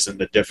approaches and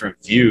the different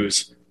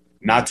views,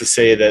 not to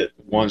say that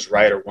one's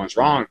right or one's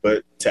wrong,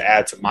 but to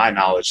add to my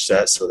knowledge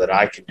set so that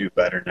I can do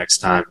better next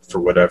time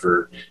for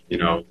whatever,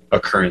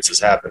 occurrence is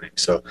happening.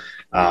 So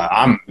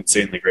I'm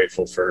insanely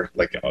grateful for,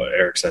 like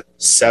Eric said,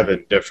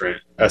 7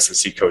 different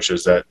S&C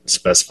coaches that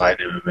specify in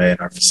MMA in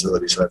our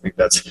facility. So I think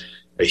that's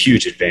a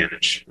huge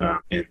advantage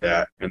in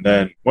that. And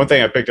then one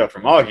thing I picked up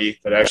from Augie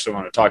that I actually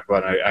want to talk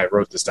about, I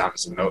wrote this down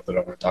as a note that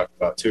I want to talk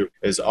about too,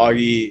 is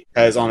Augie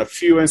has on a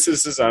few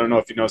instances, I don't know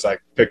if he knows I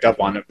picked up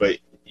on it, but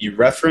you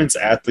reference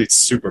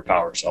athletes'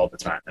 superpowers all the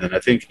time. And I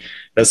think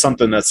that's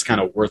something that's kind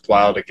of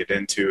worthwhile to get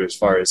into as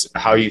far as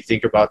how you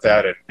think about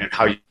that and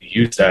how you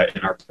use that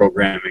in our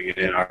programming and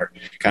in our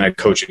kind of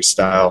coaching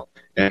style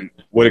and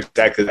what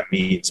exactly that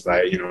means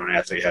by, an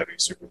athlete having a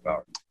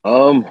superpower.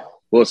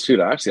 Well, shoot,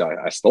 actually,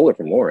 I stole it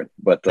from Lauren,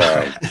 but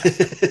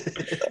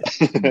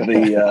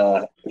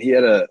he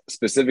had a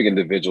specific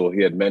individual.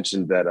 He had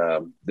mentioned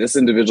that this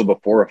individual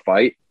before a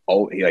fight,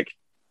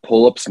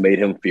 pull-ups made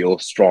him feel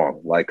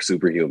strong, like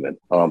superhuman.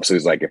 So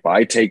he's like, if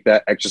I take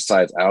that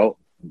exercise out,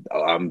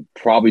 I'm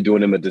probably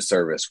doing him a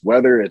disservice,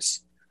 whether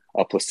it's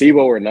a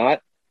placebo or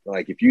not.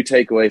 Like if you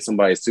take away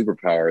somebody's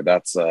superpower,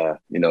 that's,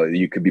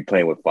 you could be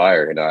playing with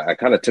fire. And I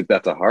kind of took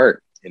that to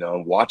heart.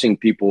 Watching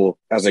people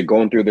as they're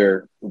going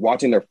through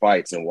watching their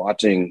fights and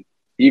watching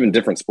even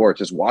different sports,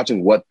 just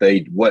watching what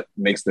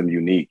makes them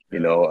unique.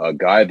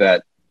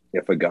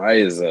 If a guy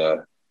is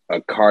a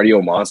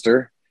cardio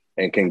monster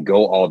and can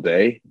go all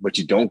day, but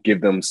you don't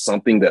give them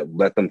something that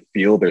let them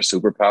feel their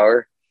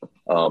superpower,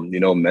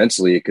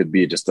 mentally it could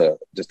be just a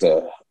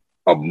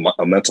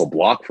mental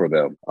block for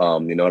them.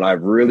 And I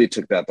really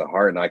took that to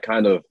heart.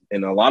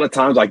 And a lot of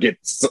times I get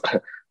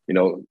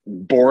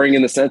boring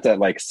in the sense that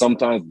like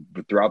sometimes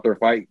throughout their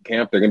fight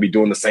camp, they're going to be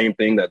doing the same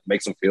thing that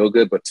makes them feel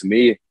good. But to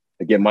me,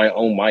 again,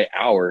 my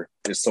hour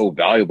is so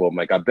valuable. I'm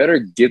like, I better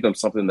give them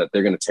something that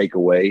they're going to take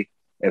away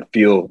and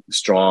feel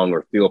strong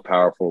or feel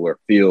powerful or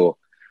feel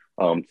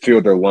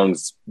their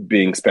lungs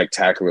being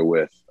spectacular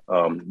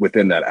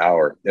within that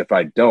hour. If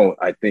I don't,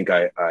 I think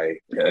I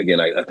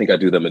think I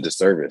do them a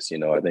disservice.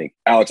 I think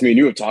Alex, me and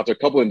you have talked to a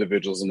couple of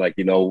individuals and like,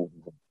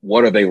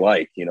 what are they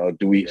like? Should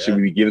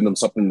we be giving them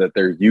something that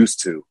they're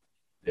used to?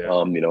 Yeah.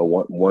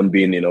 One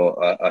being,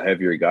 a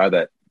heavier guy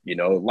that,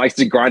 likes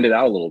to grind it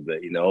out a little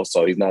bit,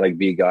 so he's not a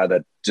big guy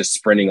that just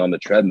sprinting on the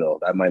treadmill.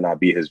 That might not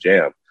be his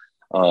jam.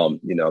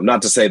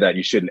 Not to say that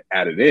you shouldn't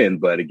add it in,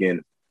 but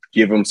again,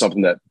 give them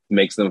something that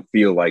makes them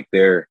feel like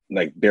they're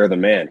the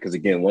man. Cause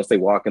again, once they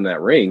walk in that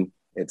ring,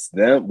 it's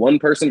them, one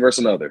person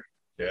versus another.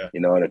 Yeah.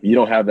 And if you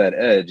don't have that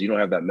edge, you don't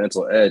have that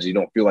mental edge, you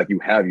don't feel like you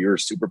have your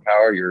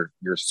superpower,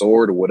 your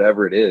sword or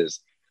whatever it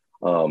is.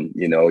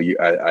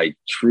 I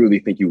truly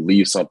think you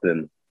leave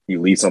something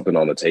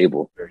on the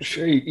table. For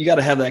sure. You got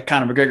to have that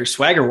Conor McGregor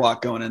swagger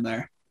walk going in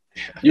there.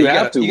 You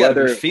have to,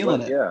 whether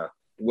feeling it. Yeah.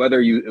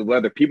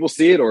 Whether people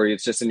see it or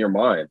it's just in your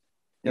mind.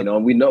 Yep.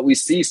 We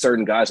see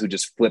certain guys who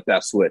just flip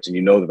that switch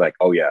and they're like,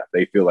 oh yeah,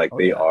 they feel like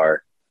they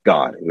are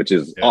God, which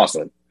is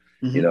awesome.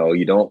 Mm-hmm.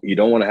 You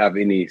don't want to have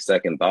any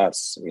second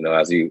thoughts,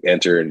 as you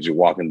enter and you're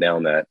walking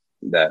down that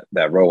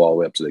row all the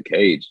way up to the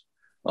cage.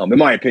 In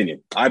my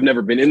opinion, I've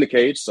never been in the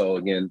cage. So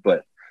again,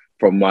 but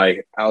from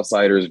my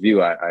outsider's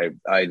view, I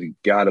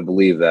gotta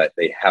believe that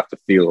they have to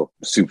feel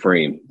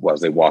supreme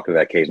as they walk in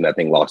that cage and that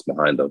thing locks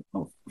behind them.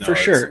 Oh, for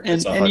sure.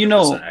 It's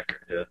and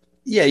accurate,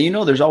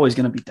 there's always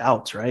going to be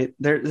doubts, right?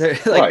 They're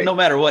like, right. No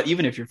matter what,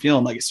 even if you're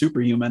feeling like a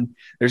superhuman,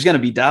 there's going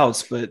to be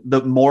doubts, but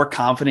the more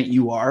confident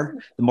you are,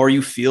 the more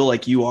you feel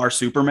like you are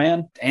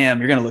Superman, damn,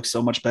 you're going to look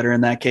so much better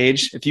in that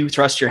cage. If you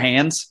trust your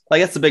hands,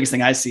 like that's the biggest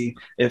thing I see.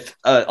 If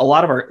a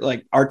lot of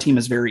our team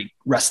is very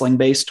wrestling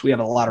based, we have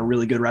a lot of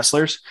really good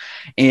wrestlers,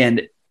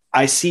 and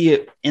I see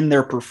it in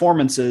their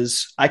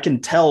performances. I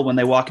can tell when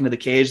they walk into the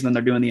cage and then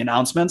they're doing the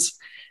announcements,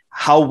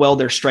 how well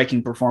their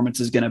striking performance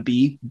is going to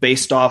be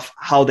based off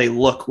how they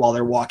look while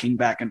they're walking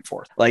back and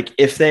forth. Like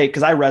if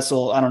because I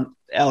wrestle,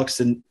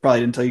 Alex probably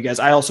didn't tell you guys,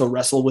 I also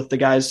wrestle with the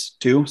guys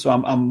too. So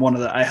I'm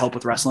I help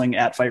with wrestling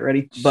at Fight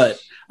Ready, but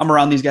I'm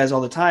around these guys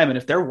all the time. And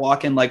if they're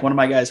walking, like one of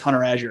my guys,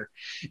 Hunter Azure,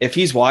 if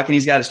he's walking,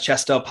 he's got his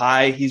chest up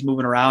high, he's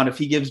moving around. If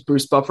he gives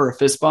Bruce Buffer a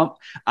fist bump,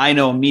 I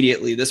know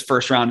immediately this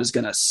first round is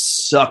going to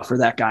suck for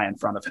that guy in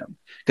front of him,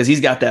 because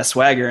he's got that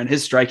swagger and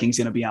his striking is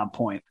going to be on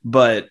point.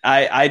 But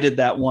I did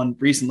that one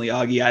recently,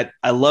 Augie.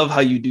 I love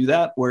how you do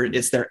that, where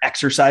it's their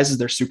exercises,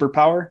 their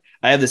superpower.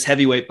 I have this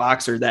heavyweight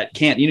boxer that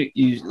can't,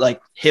 you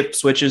like hip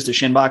switches to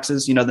shin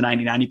boxes, the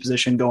 90-90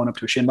 position going up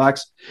to a shin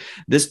box.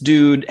 This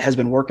dude has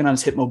been working on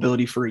his hip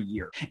mobility for a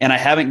year, and I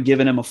haven't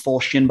given him a full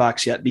shin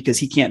box yet because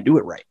he can't do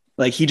it right.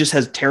 Like, he just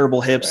has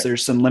terrible hips. Right.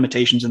 There's some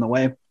limitations in the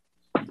way.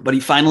 But he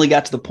finally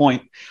got to the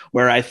point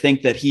where I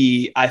thought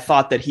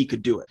that he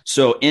could do it.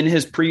 So in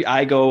his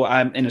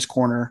I'm in his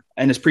corner,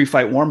 and his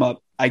pre-fight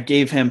warm-up, I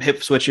gave him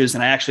hip switches,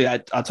 and I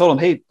told him,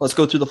 hey, let's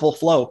go through the full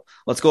flow.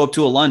 Let's go up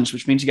to a lunge,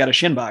 which means you got a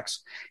shin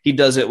box. He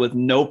does it with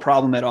no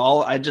problem at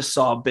all. I just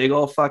saw a big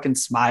old fucking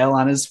smile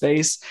on his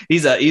face.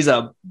 He's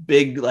a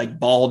big, like,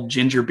 bald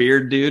ginger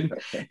beard dude,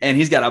 and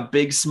he's got a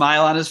big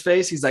smile on his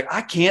face. He's like,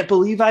 I can't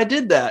believe I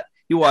did that.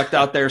 He walked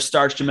out there,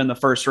 starched him in the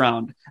first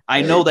round.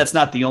 I know that's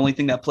not the only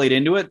thing that played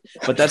into it,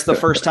 but that's the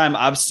first time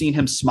I've seen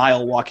him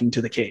smile walking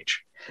to the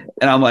cage.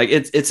 And I'm like,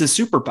 it's his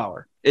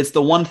superpower. It's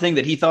the one thing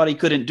that he thought he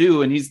couldn't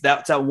do, and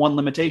that's that one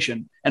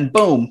limitation. And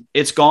boom,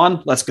 it's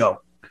gone. Let's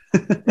go.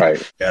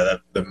 Right. Yeah,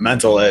 the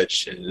mental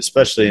edge,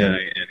 especially in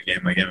a game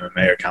like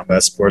MMA or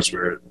combat sports,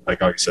 where, like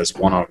Augie says,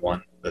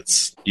 one-on-one,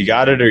 that's, you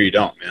got it or you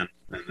don't, man.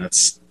 And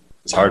it's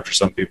hard for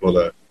some people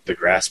to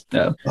grasp.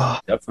 Yeah.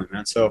 Definitely,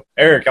 man. So,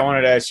 Eric, I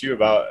wanted to ask you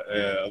about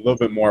a little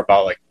bit more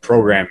about, like,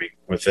 programming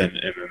within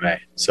MMA.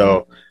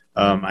 So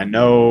I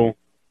know,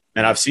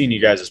 and I've seen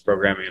you guys'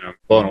 programming, and I'm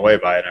blown away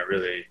by it, and I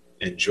really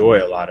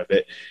enjoy a lot of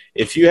it.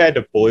 If you had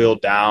to boil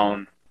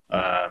down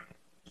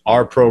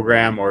our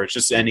program, or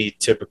just any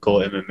typical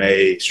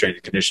MMA strength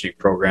and conditioning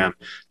program,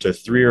 to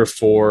 3 or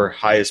 4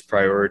 highest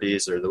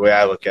priorities, or the way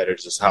I look at it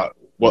is just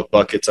what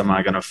buckets am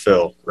I going to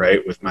fill,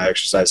 right, with my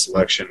exercise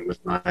selection, with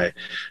my,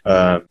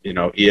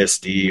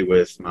 ESD,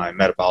 with my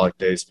metabolic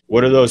days.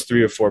 What are those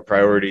 3 or 4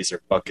 priorities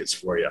or buckets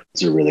for you?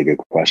 It's a really good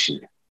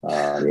question.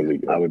 Really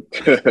good. I would,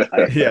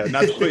 yeah,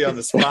 not to put you on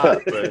the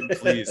spot, but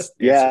please.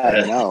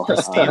 Yeah, I know.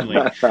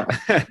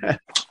 Pristinely.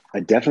 I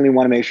definitely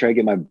want to make sure I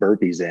get my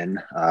burpees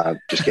in.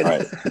 Just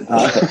kidding.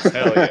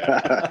 Hell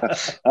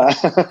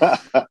yeah.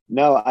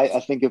 No, I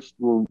think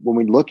when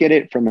we look at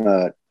it from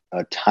a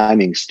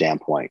timing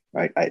standpoint,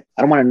 right? I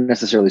don't want to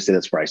necessarily say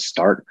that's where I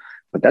start,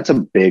 but that's a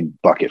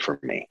big bucket for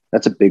me.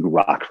 That's a big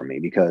rock for me,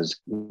 because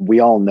we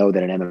all know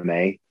that in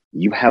MMA,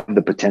 you have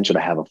the potential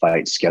to have a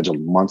fight scheduled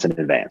months in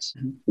advance,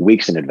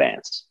 weeks in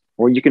advance,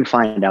 or you can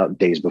find out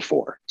days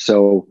before.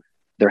 So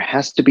there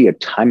has to be a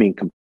timing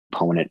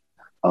component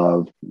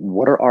of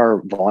what are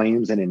our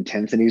volumes and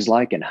intensities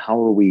like, and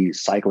how are we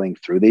cycling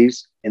through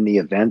these in the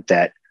event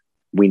that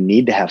we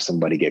need to have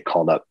somebody get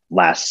called up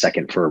last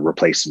second for a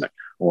replacement,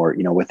 or,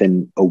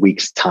 within a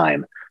week's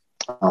time.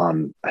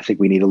 I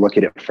think we need to look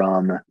at it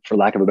from, for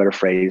lack of a better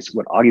phrase,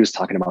 what Augie was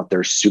talking about,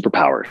 their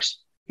superpowers.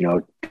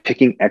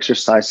 Picking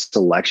exercise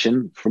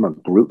selection from a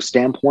group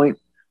standpoint,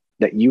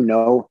 that,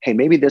 hey,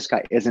 maybe this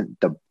guy isn't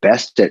the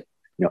best at,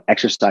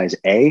 exercise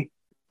A,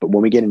 but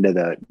when we get into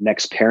the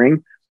next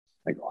pairing,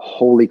 like,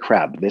 holy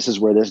crap, this is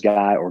where this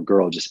guy or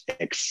girl just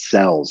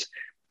excels.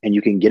 And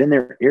you can get in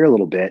their ear a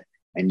little bit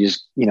and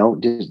just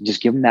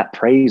give them that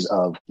praise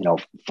of,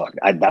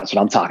 that's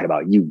what I'm talking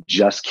about. You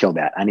just killed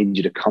that. I need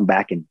you to come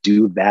back and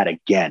do that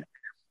again.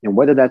 And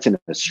whether that's in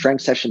a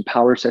strength session,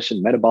 power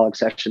session, metabolic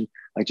session,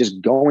 like,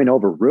 just going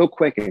over real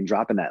quick and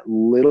dropping that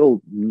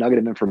little nugget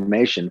of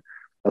information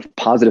of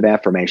positive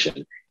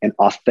affirmation and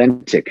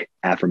authentic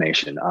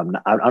affirmation.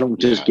 I don't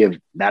just give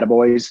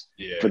attaboys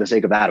for the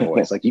sake of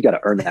attaboys. Like, you got to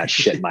earn that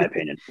shit, in my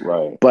opinion.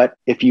 Right. But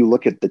if you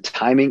look at the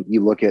timing,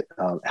 you look at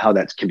how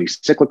that can be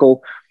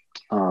cyclical.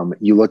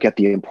 You look at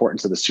the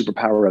importance of the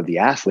superpower of the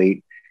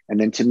athlete. And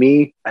then, to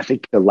me, I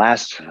think the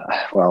last,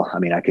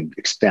 I could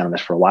expand on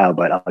this for a while,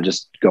 but I'll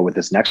just go with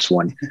this next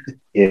one,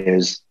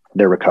 is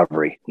their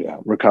recovery. Yeah.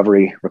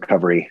 Recovery.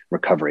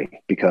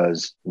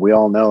 Because we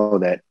all know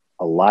that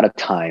a lot of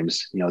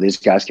times, these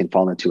guys can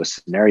fall into a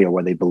scenario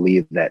where they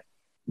believe that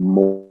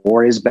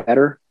more is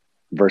better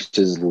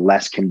versus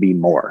less can be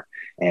more.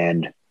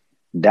 And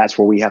that's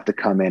where we have to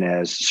come in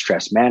as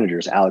stress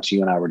managers. Alex,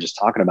 you and I were just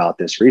talking about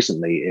this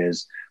recently,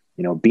 is,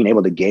 being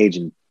able to gauge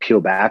and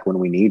peel back when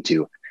we need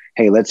to.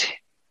 Hey, let's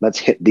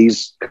hit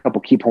these couple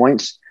key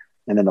points.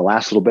 And then the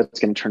last little bit is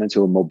going to turn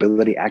into a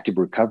mobility active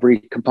recovery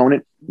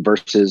component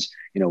versus,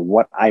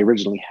 what I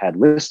originally had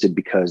listed,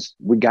 because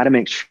we got to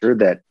make sure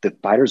that the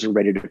fighters are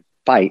ready to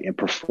fight and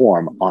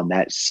perform on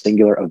that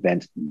singular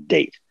event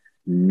date.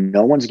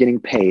 No one's getting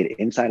paid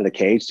inside of the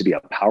cage to be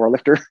a power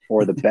lifter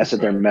or the best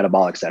at their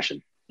metabolic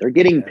session. They're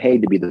getting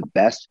paid to be the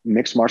best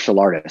mixed martial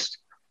artist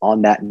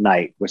on that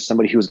night, with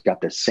somebody who's got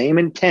the same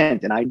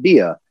intent and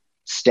idea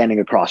standing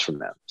across from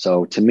them.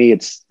 So to me,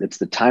 it's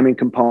the timing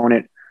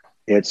component.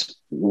 It's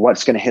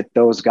what's going to hit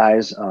those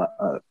guys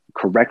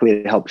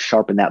correctly to help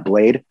sharpen that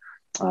blade,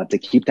 to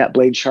keep that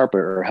blade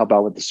sharper, or help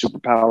out with the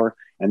superpower.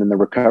 And then the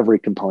recovery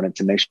component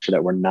to make sure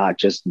that we're not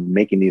just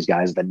making these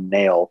guys the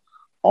nail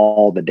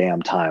all the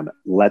damn time.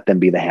 Let them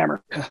be the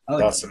hammer.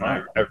 Awesome.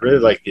 I really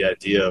like the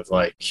idea of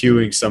like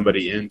cueing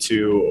somebody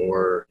into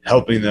or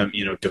helping them,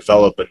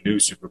 develop a new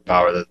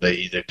superpower that they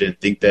either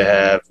didn't think they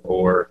have,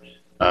 or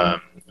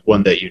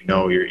one that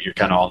you're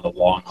kind of on the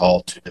long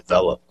haul to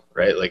develop,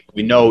 right? Like,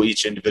 we know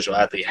each individual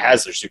athlete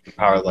has their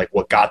superpower, like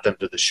what got them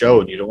to the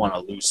show, and you don't want to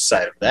lose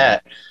sight of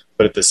that.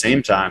 But at the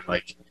same time,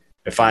 like,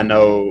 if I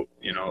know,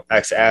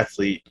 X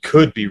athlete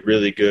could be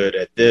really good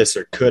at this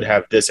or could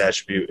have this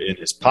attribute in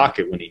his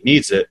pocket when he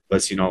needs it,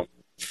 let's,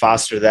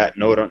 foster that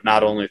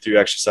not only through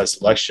exercise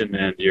selection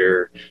and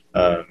your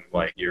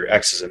your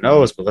X's and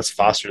O's, but let's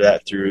foster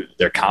that through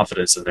their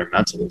confidence and their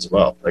mental as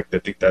well. Like, I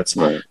think that's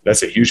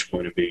a huge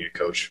point of being a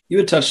coach. You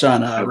had touched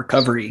on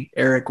recovery,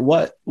 Eric.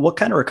 What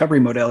kind of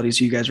recovery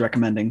modalities are you guys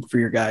recommending for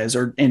your guys,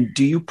 and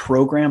do you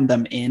program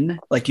them in?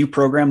 Like, you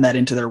program that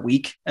into their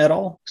week at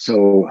all?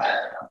 So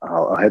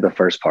I'll hit the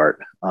first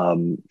part.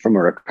 From a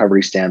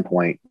recovery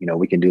standpoint,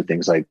 we can do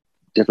things like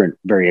different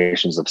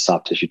variations of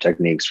soft tissue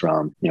techniques,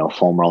 from,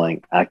 foam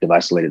rolling, active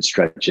isolated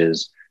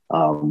stretches.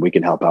 We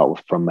can help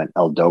out from an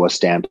Eldoa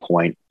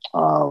standpoint,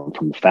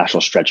 from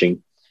fascial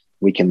stretching.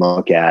 We can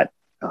look at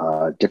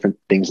different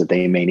things that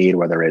they may need,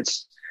 whether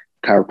it's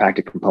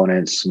chiropractic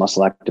components,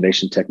 muscle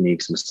activation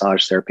techniques,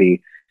 massage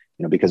therapy,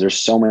 because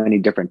there's so many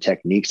different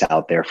techniques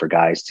out there for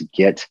guys to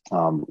get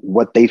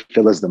what they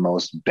feel is the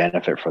most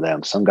benefit for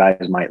them. Some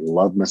guys might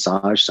love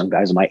massage. Some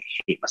guys might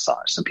hate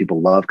massage. Some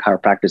people love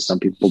chiropractic. Some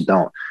people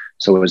don't.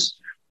 So it was,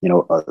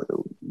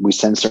 we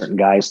send certain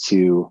guys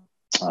to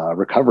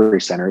recovery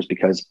centers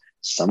because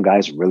some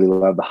guys really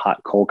love the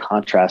hot, cold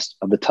contrast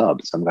of the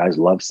tub. Some guys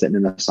love sitting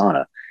in the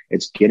sauna.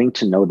 It's getting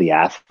to know the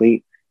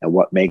athlete and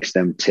what makes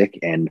them tick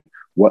and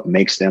what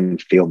makes them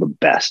feel the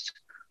best.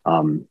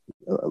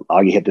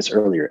 Augie hit this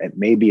earlier. It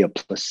may be a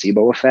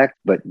placebo effect,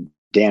 but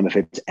damn, if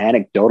it's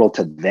anecdotal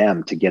to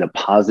them to get a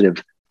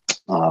positive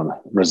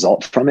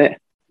result from it,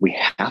 we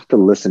have to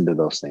listen to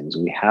those things.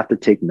 We have to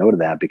take note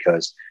of that,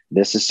 because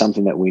this is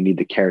something that we need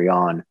to carry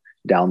on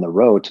down the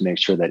road to make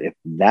sure that if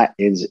that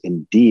is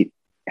indeed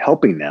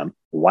helping them,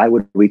 why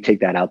would we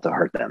take that out to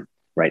hurt them,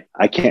 right?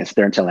 I can't sit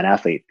there and tell an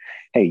athlete,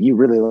 hey, you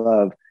really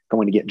love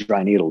going to get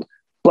dry needled,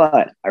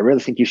 but I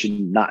really think you should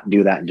not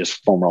do that and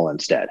just foam roll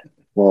instead.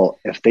 Well,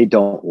 if they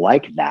don't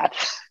like that,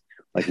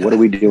 like, what are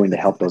we doing to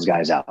help those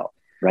guys out,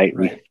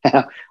 right?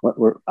 I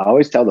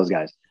always tell those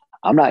guys,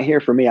 I'm not here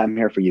for me. I'm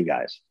here for you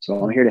guys.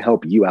 So I'm here to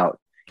help you out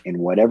in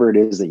whatever it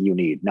is that you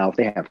need. Now, if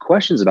they have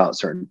questions about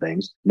certain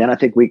things, then I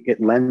think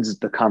it lends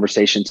the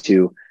conversation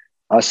to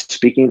us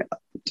speaking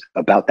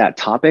about that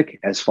topic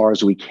as far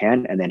as we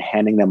can, and then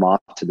handing them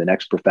off to the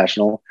next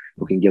professional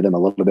who can give them a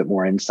little bit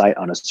more insight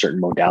on a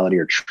certain modality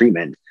or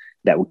treatment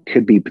that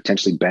could be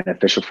potentially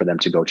beneficial for them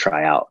to go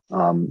try out.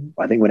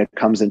 I think when it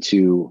comes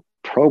into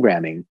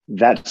programming,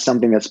 that's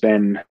something that's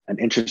been an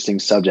interesting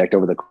subject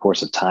over the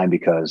course of time,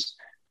 because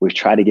we've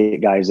tried to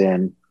get guys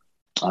in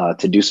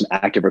to do some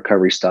active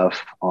recovery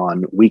stuff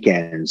on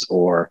weekends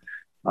or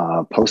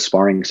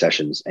post-sparring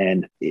sessions.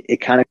 And it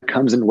kind of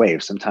comes in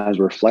waves. Sometimes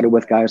we're flooded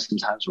with guys,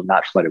 sometimes we're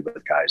not flooded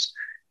with guys.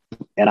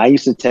 And I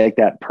used to take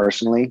that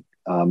personally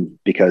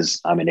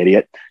because I'm an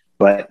idiot,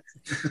 but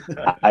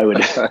I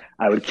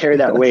would carry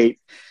that weight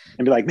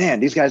and be like,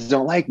 man, these guys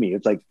don't like me.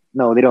 It's like,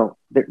 no, they don't.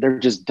 They're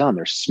just done.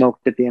 They're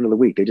smoked at the end of the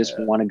week. They just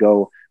want to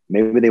go.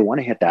 Maybe they want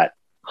to hit that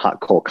hot,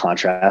 cold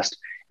contrast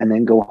and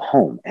then go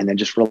home and then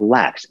just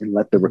relax and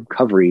let the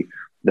recovery,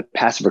 the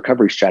passive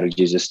recovery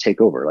strategies just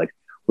take over. Like,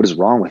 what is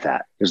wrong with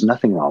that? There's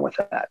nothing wrong with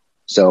that.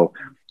 So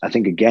I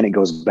think, again, it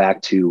goes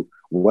back to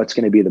what's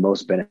going to be the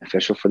most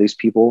beneficial for these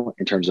people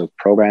in terms of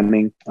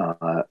programming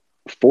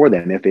for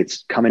them. If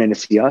it's coming in to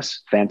see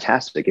us,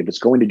 fantastic. If it's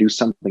going to do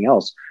something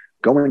else,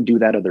 go and do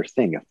that other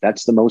thing. If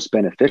that's the most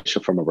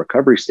beneficial from a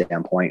recovery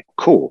standpoint,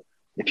 cool.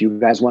 If you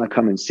guys want to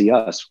come and see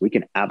us, we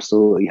can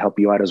absolutely help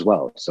you out as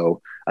well.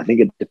 So I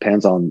think it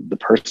depends on the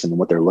person and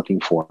what they're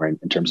looking for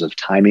in terms of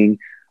timing,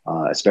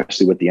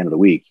 especially with the end of the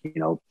week.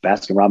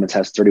 Baskin Robbins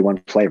has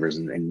 31 flavors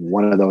and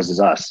one of those is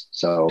us.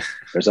 So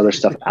there's other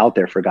stuff out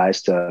there for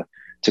guys to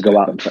go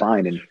out and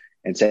find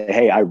and say,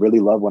 hey, I really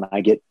love when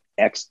I get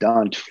X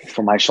done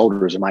for my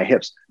shoulders or my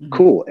hips. Mm-hmm.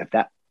 Cool. If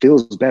that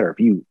feels better, if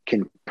you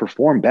can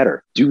perform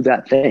better, do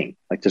that thing.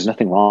 Like, there's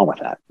nothing wrong with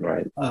that.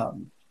 Right.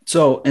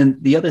 So,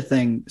 and the other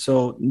thing,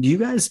 so do you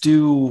guys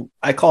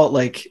I call it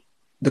like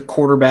the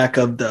quarterback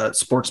of the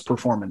sports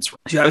performance. So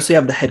you obviously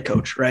have the head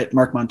coach, right?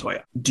 Mark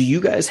Montoya. Do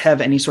you guys have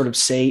any sort of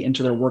say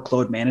into their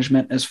workload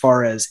management as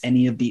far as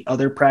any of the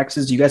other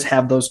practices? Do you guys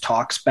have those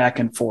talks back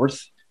and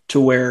forth to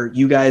where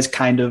you guys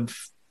kind of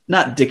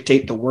not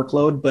dictate the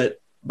workload, but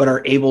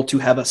are able to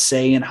have a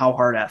say in how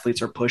hard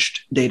athletes are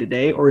pushed day to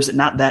day? Or is it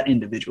not that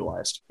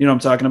individualized? You know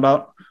what I'm talking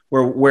about?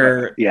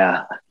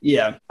 Yeah.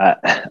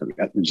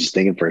 I'm just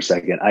thinking for a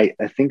second. I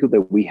think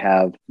that we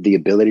have the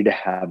ability to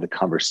have the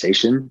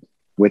conversation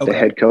with the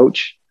head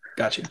coach.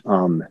 Gotcha.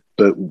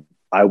 But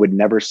I would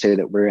never say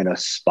that we're in a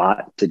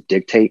spot to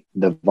dictate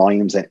the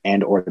volumes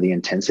and or the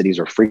intensities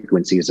or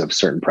frequencies of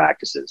certain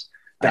practices.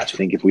 Gotcha. I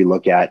think if we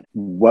look at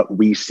what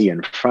we see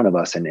in front of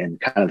us and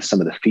kind of some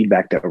of the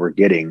feedback that we're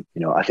getting,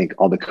 I think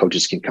all the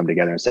coaches can come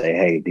together and say,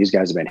 hey, these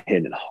guys have been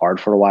hitting it hard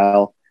for a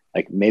while.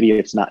 Like maybe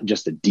it's not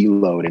just a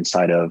deload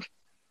inside of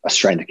a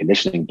strength and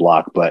conditioning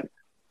block, but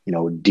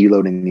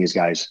deloading these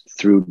guys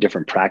through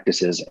different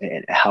practices,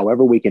 and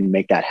however we can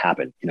make that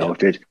happen.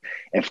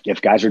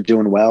 If guys are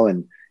doing well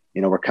and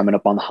we're coming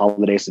up on the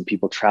holidays and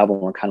people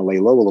travel and kind of lay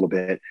low a little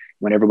bit,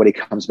 when everybody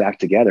comes back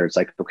together, it's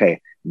like,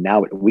 okay,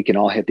 now we can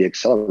all hit the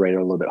accelerator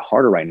a little bit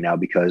harder right now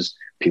because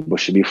people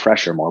should be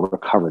fresher, more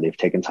recovered. They've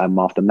taken time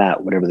off the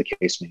mat, whatever the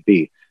case may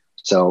be.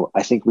 So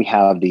I think we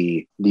have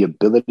the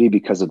ability,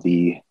 because of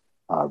the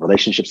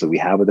relationships that we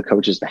have with the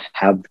coaches, to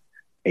have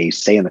a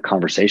say in the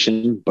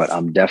conversation, but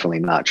I'm definitely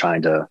not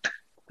trying to,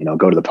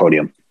 go to the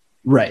podium.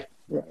 Right.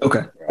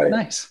 Okay. Right.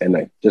 Nice.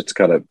 And just to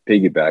kind of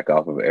piggyback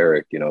off of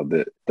Eric,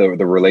 the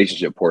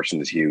relationship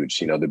portion is huge.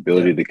 The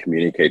ability to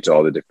communicate to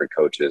all the different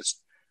coaches,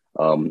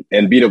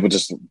 and be able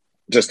just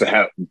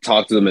to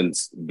talk to them and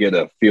get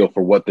a feel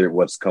for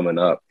what's coming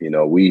up.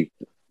 We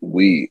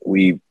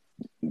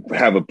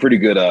have a pretty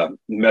good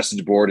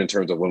message board in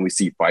terms of when we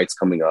see fights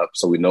coming up,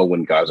 so we know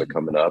when guys are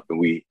coming up, and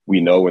we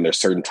know when there's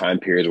certain time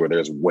periods where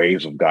there's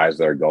waves of guys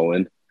that are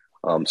going.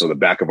 So the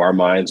back of our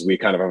minds, we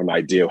kind of have an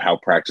idea of how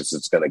practice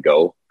is going to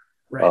go.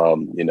 Right.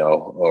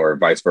 Or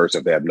vice versa,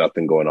 if they have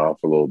nothing going on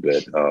for a little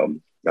bit.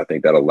 I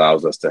think that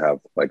allows us to have,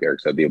 like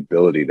Eric said, the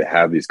ability to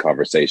have these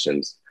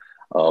conversations,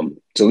 to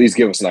at least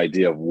give us an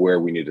idea of where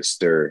we need to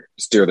steer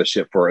the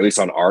ship for, at least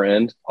on our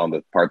end, on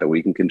the part that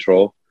we can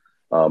control.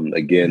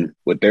 Again,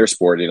 with their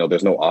sport,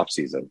 there's no off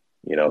season,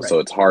 right. So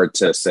it's hard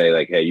to say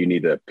like, hey, you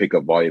need to pick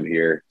up volume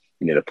here,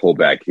 you need to pull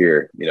back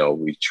here.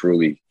 We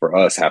truly, for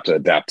us, have to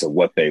adapt to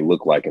what they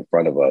look like in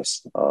front of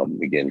us.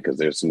 Again, because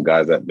there's some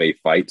guys that may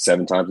fight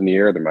 7 times in a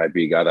year. There might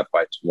be a guy that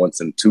fights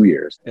once in 2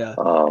 years. Yeah.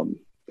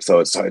 So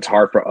it's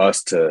hard for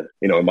us to,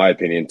 in my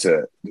opinion,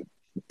 to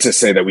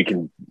say that we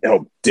can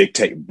help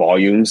dictate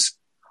volumes.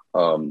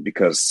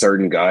 Because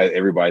certain guys,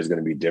 everybody's going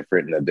to be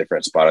different in a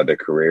different spot of their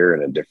career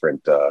and a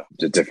different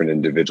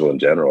individual in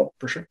general.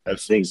 For sure. I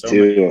think so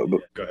too.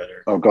 Go ahead,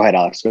 Eric. Oh, go ahead,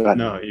 Alex. Go ahead.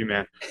 No, you,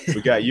 man.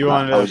 We got you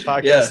on the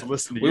podcast to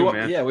listen to you,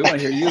 man. Yeah, we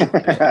want to hear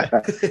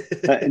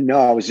you. No,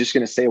 I was just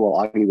going to say,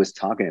 while Augie was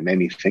talking, it made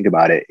me think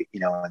about it,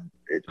 and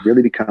it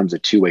really becomes a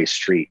two-way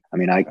street. I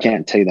mean, I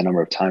can't tell you the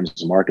number of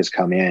times Mark has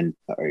come in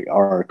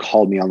or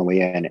called me on the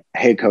way in.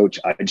 Hey, coach,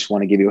 I just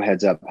want to give you a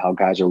heads up how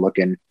guys are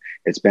looking.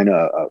 It's been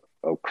a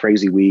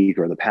crazy week,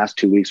 or the past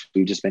 2 weeks,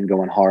 we've just been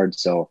going hard.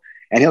 So,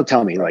 and he'll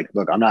tell me like,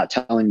 look, I'm not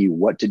telling you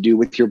what to do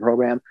with your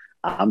program.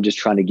 I'm just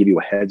trying to give you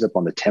a heads up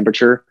on the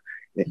temperature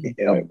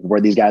where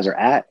these guys are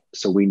at,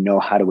 so we know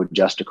how to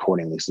adjust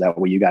accordingly. So that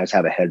way you guys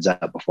have a heads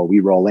up before we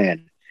roll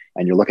in,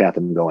 and you're looking at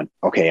them going,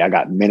 okay, I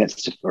got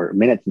minutes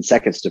and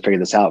seconds to figure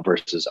this out,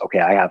 versus, okay,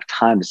 I have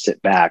time to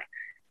sit back,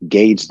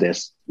 gauge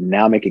this,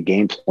 now make a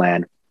game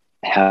plan,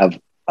 have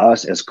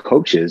us as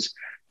coaches,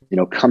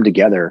 come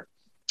together,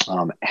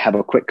 have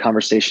a quick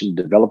conversation,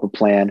 develop a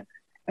plan,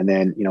 and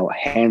then,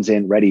 hands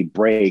in, ready,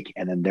 break.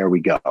 And then there we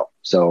go.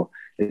 So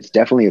it's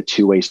definitely a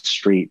two-way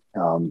street.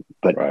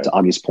 But right. To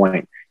Augie's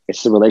point,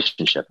 it's the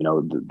relationship.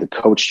 The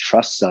coach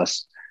trusts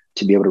us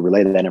to be able to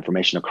relay that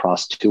information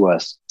across to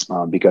us,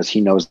 because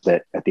he knows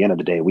that at the end of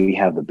the day, we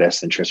have the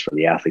best interest for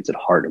the athletes at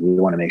heart. And we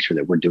want to make sure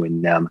that we're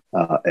doing them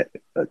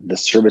the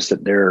service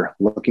that they're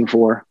looking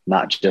for,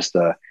 not just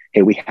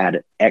hey, we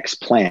had X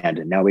planned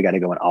and now we got to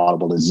go and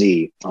audible to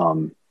Z.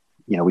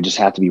 We just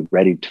have to be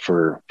ready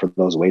for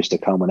those waves to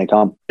come when they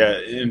come. Yeah.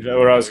 And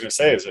what I was going to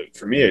say is that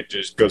for me, it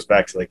just goes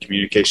back to like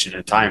communication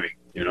and timing,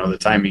 the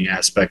timing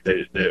aspect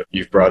that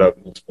you've brought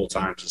up multiple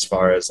times, as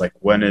far as like,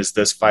 when is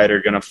this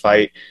fighter going to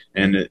fight?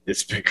 And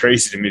it's been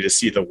crazy to me to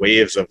see the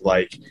waves of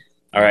like,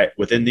 all right,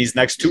 within these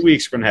next 2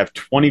 weeks, we're going to have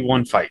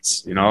 21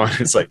 fights,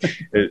 It's like,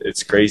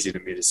 it's crazy to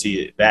me to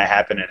see that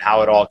happen and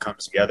how it all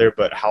comes together,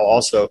 but how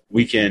also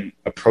we can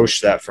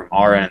approach that from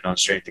our end on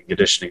strength and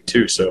conditioning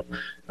too. So,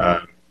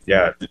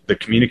 yeah, the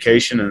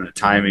communication and the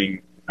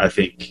timing, I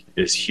think,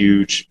 is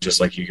huge, just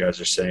like you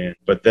guys are saying.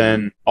 But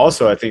then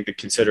also, I think the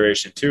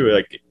consideration too,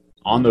 like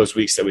on those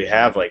weeks that we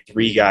have like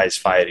 3 guys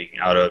fighting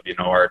out of,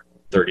 our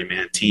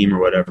 30-man team or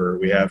whatever,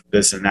 we have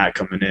this and that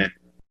coming in.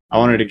 I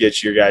wanted to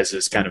get your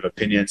guys' kind of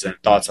opinions and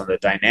thoughts on the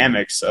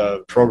dynamics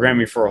of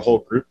programming for a whole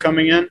group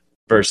coming in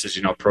versus,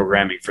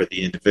 programming for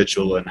the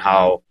individual, and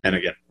how, and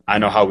again, I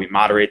know how we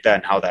moderate that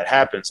and how that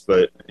happens,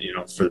 but,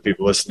 for the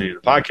people listening to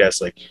the podcast,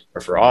 like,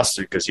 or for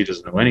Austin, because he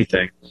doesn't know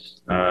anything,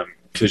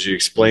 could you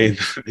explain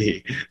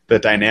the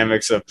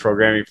dynamics of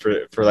programming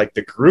for like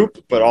the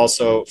group, but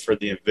also for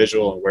the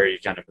individual, and where you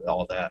kind of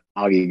all that?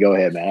 Augie, go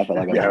ahead, man. I feel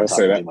like I'm not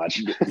talking too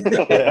much.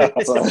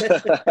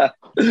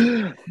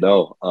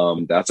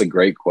 No, that's a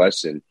great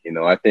question.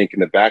 I think in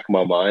the back of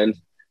my mind,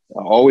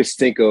 I always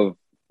think of,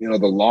 the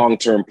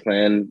long-term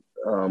plan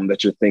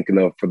that you're thinking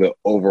of for the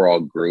overall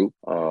group.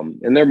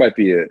 And there might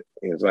be it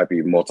might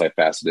be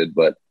multifaceted,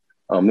 but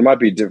There might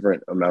be a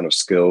different amount of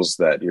skills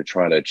that you're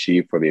trying to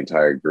achieve for the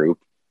entire group.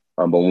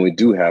 But when we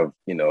do have,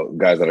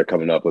 guys that are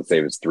coming up, let's say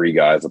it's 3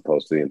 guys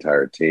opposed to the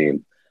entire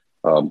team.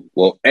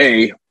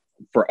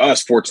 For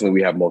us, fortunately,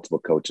 we have multiple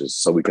coaches,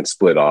 so we can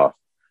split off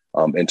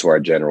into our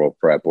general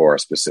prep or our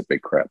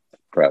specific prep.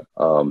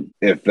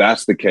 If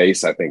that's the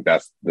case, I think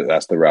that's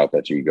the route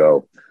that you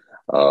go,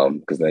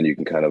 because then you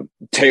can kind of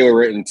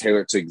tailor it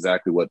to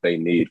exactly what they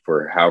need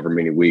for however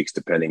many weeks,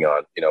 depending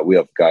on, we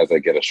have guys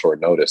that get a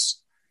short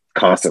notice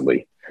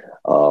constantly,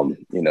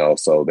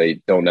 so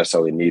they don't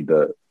necessarily need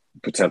the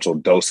potential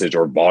dosage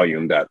or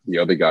volume that the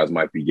other guys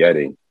might be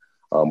getting,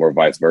 or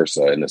vice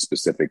versa in a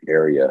specific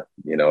area.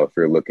 If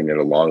you're looking at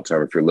a long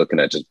term, if you're looking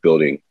at just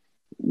building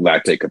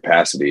lactate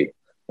capacity,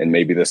 and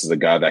maybe this is a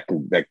guy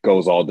that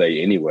goes all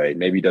day anyway,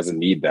 maybe he doesn't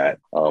need that.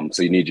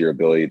 So you need your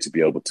ability to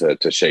be able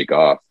to shake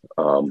off,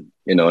 and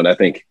I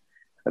think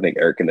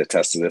Eric can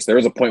attest to this. There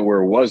was a point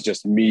where it was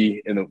just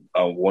me in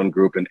one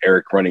group and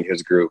Eric running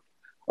his group.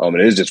 And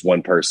it is just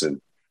one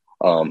person.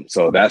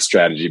 So that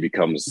strategy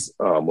becomes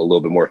a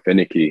little bit more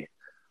finicky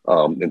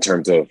in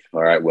terms of,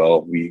 all right,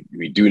 well, we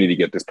do need to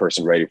get this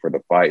person ready for the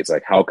fight. It's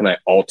like, how can I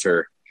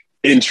alter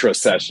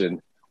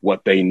intra-session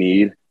what they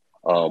need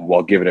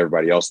while giving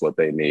everybody else what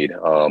they need,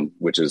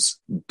 which is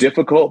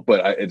difficult,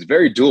 but it's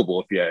very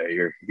doable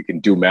if you can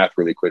do math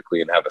really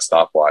quickly and have a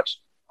stopwatch.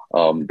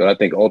 But I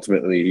think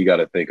ultimately you got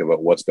to think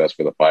about what's best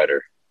for the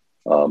fighter.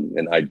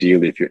 And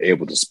ideally, if you're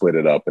able to split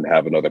it up and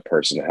have another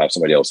person to have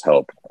somebody else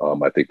help,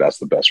 I think that's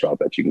the best route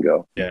that you can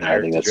go. Yeah, I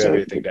think did you have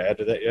anything to add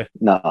to that? Yeah.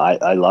 No,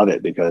 I love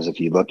it, because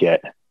if you look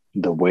at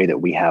the way that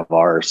we have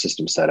our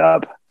system set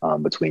up,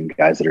 between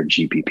guys that are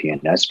GPP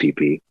and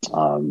SPP,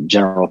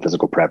 general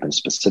physical prep and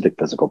specific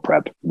physical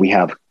prep, we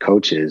have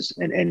coaches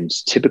and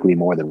typically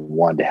more than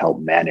one to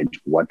help manage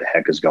what the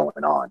heck is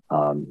going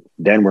on.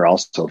 Then we're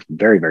also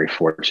very, very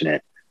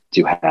fortunate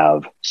to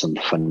have some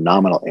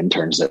phenomenal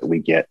interns that we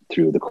get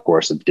through the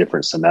course of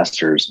different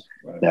semesters,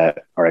 right, that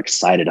are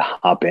excited to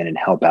hop in and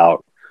help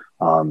out.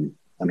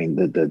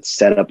 The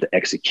setup, the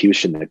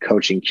execution, the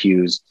coaching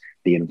cues,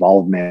 the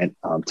involvement,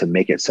 to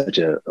make it such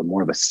a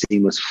more of a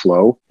seamless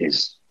flow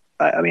is,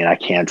 I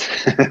can't,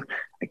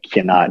 I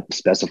cannot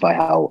specify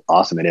how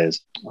awesome it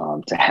is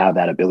to have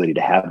that ability,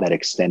 to have that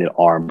extended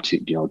arm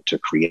to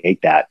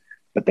create that,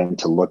 but then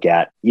to look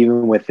at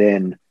even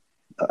within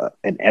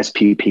an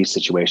SPP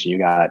situation, you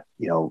got,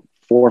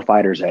 4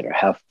 fighters that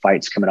have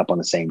fights coming up on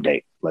the same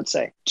date. Let's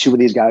say 2 of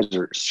these guys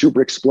are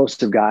super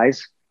explosive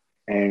guys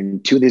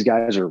and 2 of these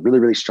guys are really,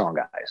 really strong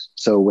guys.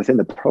 So within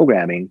the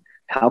programming,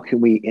 how can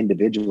we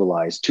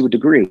individualize to a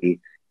degree?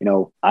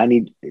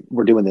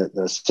 We're doing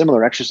the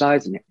similar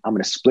exercise, and I'm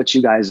going to split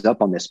you guys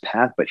up on this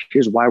path, but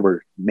here's why we're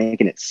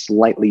making it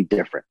slightly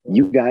different. I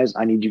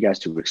need you guys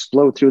to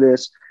explode through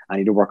this. I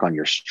need to work on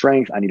your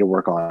strength. I need to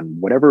work on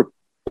whatever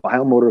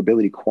biomotor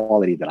ability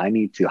quality that I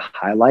need to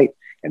highlight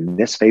in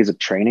this phase of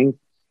training.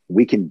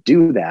 We can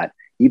do that,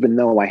 even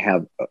though I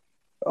have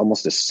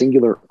almost a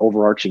singular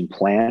overarching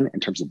plan in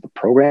terms of the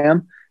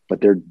program, but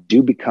there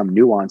do become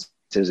nuances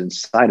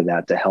inside of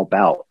that to help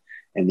out.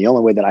 And the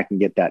only way that I can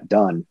get that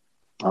done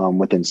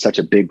within such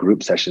a big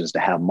group session is to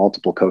have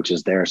multiple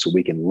coaches there so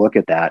we can look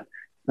at that.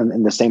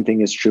 And the same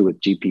thing is true with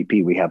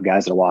GPP. We have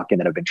guys that walk in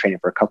that have been training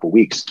for a couple of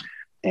weeks,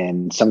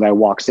 and some guy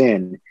walks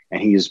in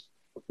and he's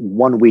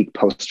 1 week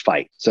post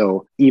fight.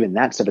 So even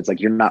that stuff, it's like,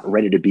 you're not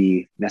ready to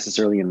be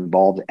necessarily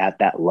involved at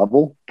that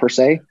level per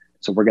se.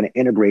 So we're going to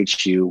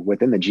integrate you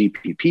within the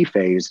GPP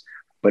phase,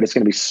 but it's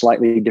going to be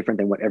slightly different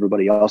than what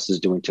everybody else is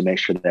doing to make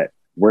sure that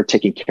we're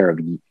taking care of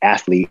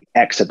athlete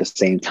X at the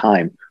same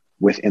time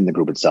within the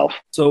group itself.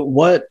 So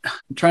I'm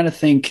trying to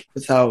think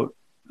with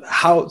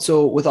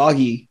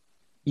Augie,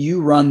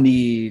 you run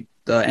the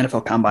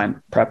NFL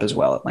Combine prep as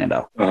well at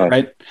Landau,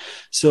 right?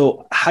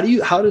 So how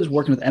does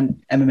working with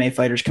MMA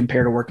fighters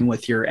compare to working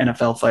with your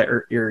NFL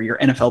fighter, your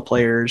NFL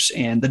players,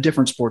 and the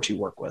different sports you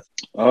work with?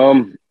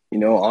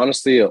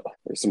 Honestly,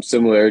 there's some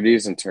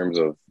similarities in terms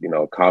of,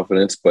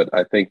 confidence, but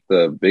I think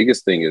the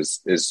biggest thing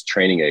is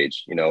training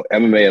age.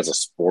 MMA as a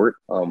sport,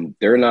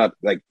 they're not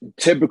like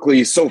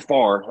typically so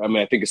far.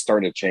 I think it's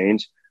starting to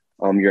change.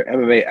 Your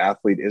MMA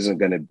athlete isn't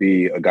going to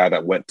be a guy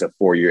that went to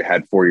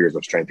had 4 years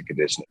of strength and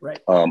conditioning, right?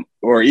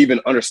 Or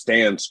even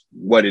understands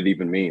what it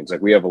even means.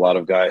 Like we have a lot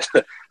of guys,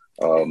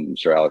 I'm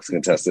sure Alex can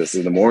attest this,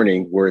 in the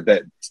morning where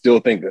that still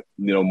think that,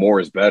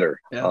 more is better.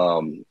 Yeah.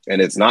 And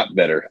it's not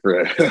better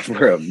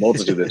for a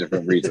multitude of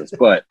different reasons.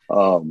 But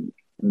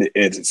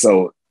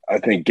so I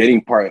think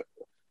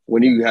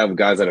when you have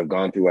guys that have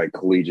gone through like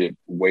collegiate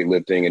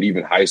weightlifting and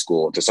even high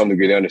school, to some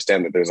degree, they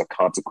understand that there's a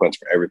consequence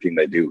for everything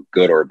they do,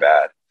 good or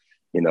bad.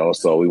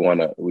 So we want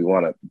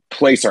to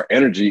place our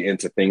energy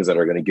into things that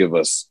are going to give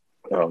us,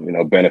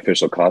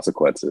 beneficial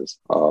consequences.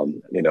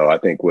 I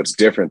think what's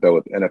different though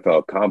with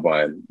NFL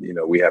Combine,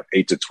 we have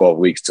 8 to 12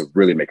 weeks to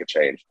really make a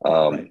change.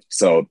 Right.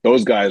 So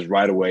those guys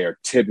right away are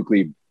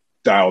typically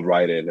dialed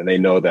right in, and they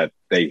know that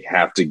they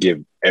have to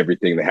give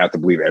everything. They have to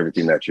believe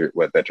everything that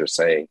you're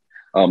saying.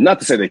 Not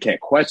to say they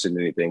can't question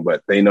anything,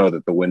 but they know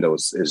that the window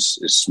is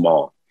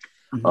small.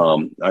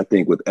 Mm-hmm. I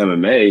think with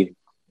MMA,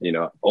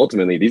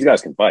 ultimately these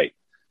guys can fight.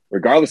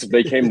 Regardless if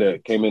they came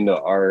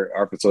into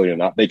our facility or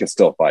not, they can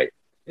still fight.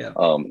 Yeah.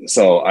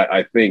 So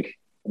I think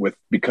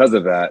because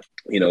of that,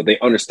 they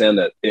understand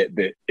that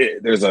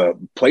there's a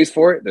place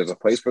for it. There's a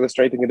place for the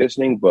strength and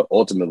conditioning, but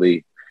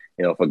ultimately,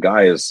 if a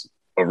guy is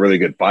a really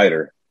good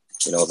fighter,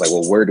 it's like,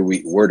 well, where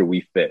do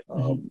we fit?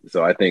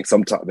 So I think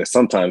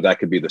sometimes that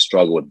could be the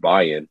struggle with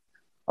buy-in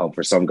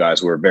for some guys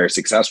who are very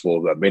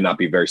successful that may not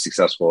be very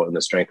successful in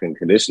the strength and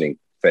conditioning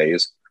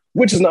phase,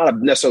 which is not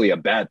necessarily a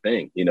bad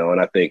thing,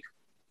 and I think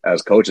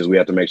as coaches, we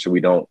have to make sure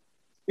we don't,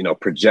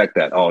 project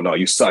that, oh no,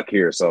 you suck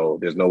here, so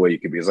there's no way you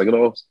can be. It's like,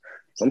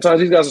 sometimes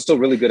these guys are still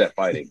really good at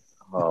fighting.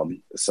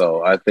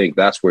 So I think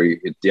that's where you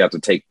have to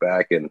take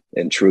back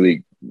and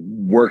truly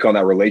work on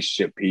that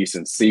relationship piece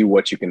and see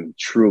what you can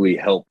truly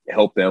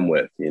help them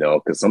with,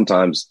 because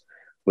sometimes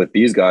with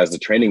these guys, the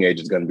training age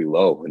is going to be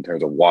low in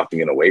terms of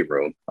walking in a weight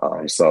room.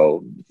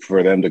 So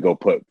for them to go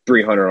put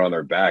 300 on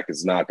their back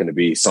is not going to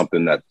be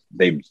something that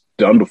they've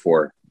done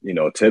before,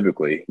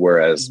 typically.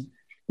 Whereas,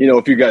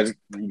 if you guys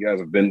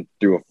have been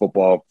through a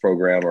football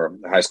program or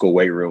a high school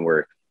weight room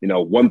where,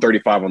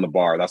 135 on the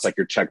bar, that's like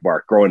your check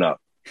mark growing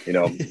up. Being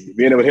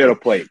able to hit a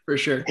plate for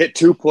sure. Hit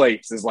 2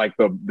 plates is like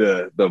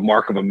the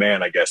mark of a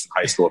man, I guess, in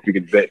high school. If you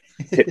could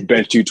hit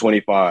bench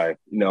 225,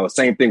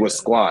 same thing with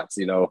squats.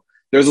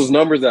 There's those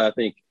numbers that I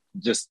think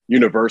just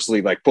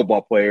universally, like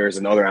football players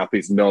and other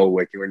athletes know,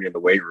 like when you're in the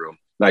weight room.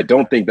 And I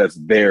don't think that's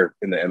there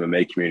in the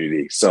MMA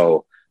community.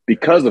 So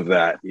because of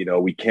that,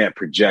 we can't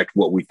project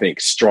what we think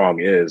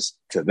strong is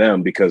to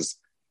them because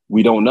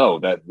we don't know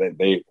that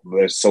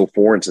they're so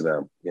foreign to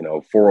them.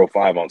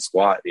 405 on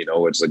squat,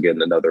 which is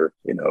again another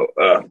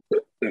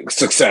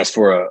success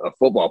for a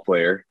football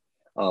player.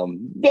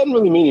 Doesn't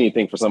really mean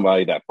anything for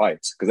somebody that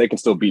fights because they can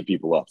still beat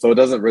people up. So it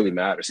doesn't really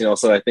matter.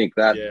 So I think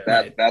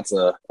that's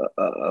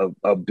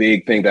a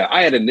big thing that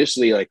I had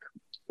initially, like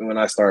when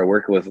I started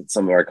working with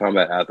some of our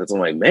combat athletes, I'm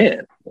like,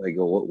 man, like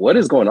what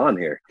is going on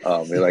here?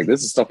 They're like,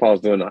 this is stuff I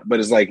was doing,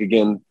 but it's like,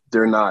 again,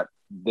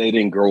 they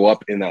didn't grow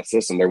up in that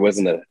system. There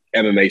wasn't an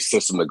MMA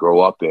system to grow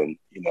up in,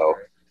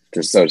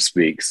 so to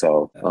speak.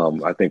 So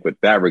I think with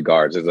that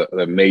regards, there's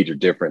a major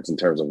difference in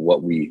terms of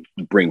what we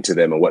bring to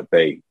them and what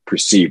they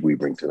perceive we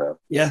bring to them.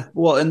 Yeah.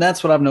 Well, and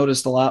that's what I've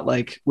noticed a lot,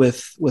 like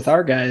with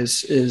our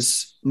guys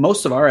is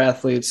most of our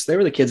athletes, they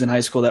were the kids in high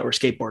school that were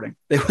skateboarding.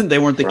 They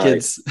weren't the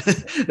kids.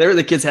 They were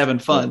the kids having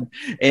fun.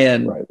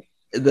 And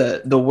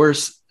the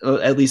worst,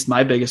 at least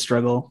my biggest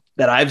struggle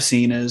that I've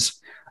seen is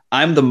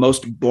I'm the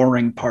most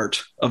boring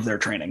part of their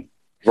training.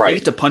 They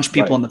get to punch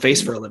people in the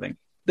face for a living.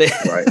 They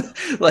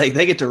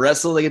they get to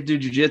wrestle, they get to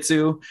do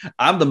jujitsu.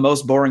 I'm the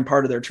most boring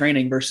part of their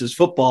training versus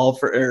football.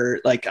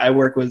 I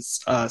work with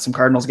some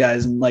Cardinals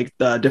guys and like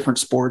the different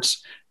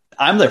sports.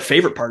 I'm their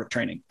favorite part of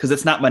training because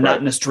it's not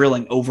monotonous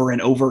drilling over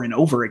and over and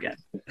over again.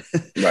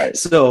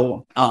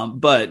 So,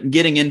 but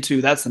getting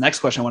into, that's the next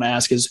question I want to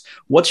ask is,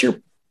 what's your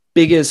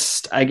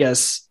biggest, I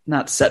guess,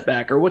 not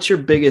setback, or what's your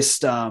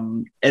biggest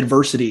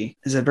adversity?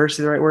 Is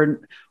adversity the right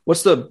word?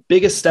 What's the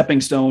biggest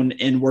stepping stone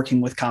in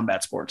working with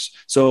combat sports?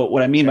 So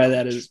what I mean by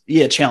that is,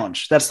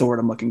 challenge. That's the word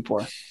I'm looking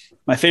for.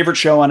 My favorite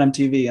show on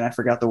MTV, and I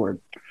forgot the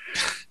word.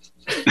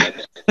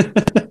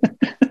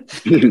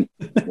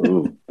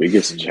 Ooh,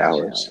 biggest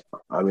challenge.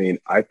 I mean,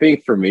 I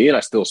think for me, and I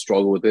still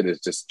struggle with it, is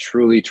just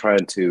truly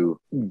trying to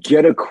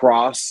get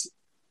across.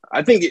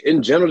 I think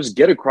in general, just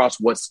get across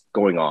what's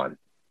going on.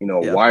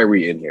 Why are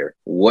we in here?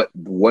 What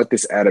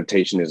this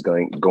adaptation is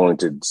going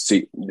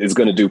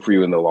to do for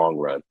you in the long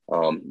run?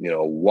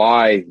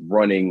 Why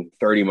running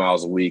 30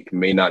 miles a week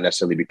may not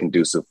necessarily be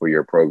conducive for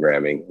your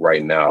programming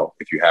right now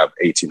if you have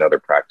 18 other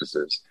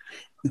practices.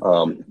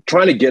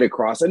 Trying to get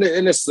across, and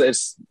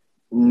it's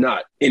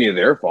not any of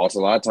their faults. A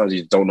lot of times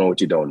you don't know what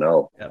you don't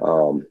know.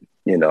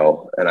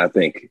 And I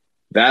think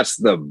that's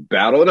the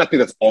battle, and I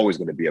think that's always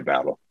going to be a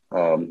battle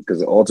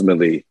because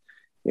ultimately,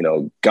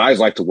 guys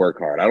like to work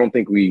hard. I don't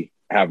think we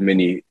have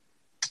many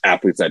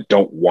athletes that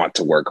don't want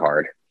to work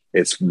hard.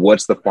 It's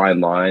what's the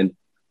fine line?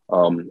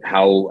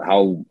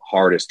 How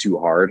hard is too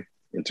hard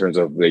in terms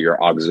of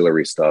your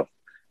auxiliary stuff?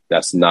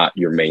 That's not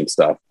your main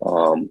stuff.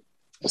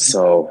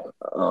 So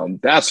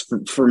that's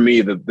for me,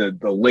 the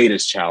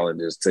latest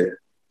challenge is to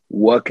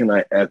what can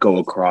I echo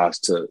across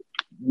to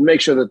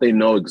make sure that they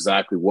know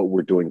exactly what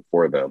we're doing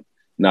for them.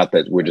 Not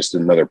that we're just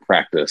another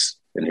practice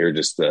and here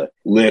just to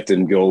lift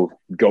and go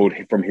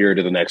from here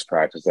to the next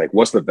practice. Like,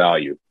 what's the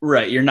value?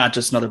 Right. You're not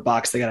just another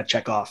box they got to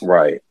check off.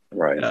 Right.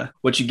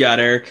 What you got,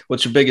 Eric?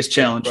 What's your biggest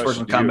challenge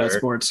working with combat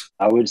sports?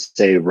 I would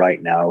say right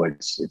now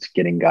it's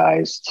getting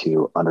guys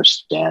to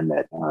understand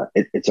that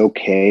it's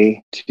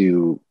okay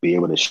to be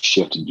able to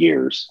shift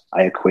gears.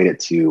 I equate it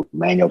to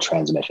manual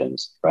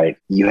transmissions, right?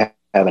 You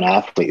have an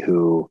athlete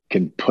who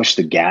can push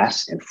the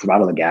gas and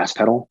throttle the gas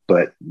pedal,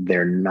 but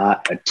they're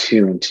not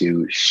attuned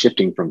to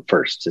shifting from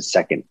first to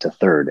second to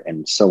third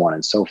and so on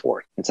and so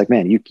forth. It's like,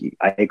 man,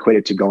 I equate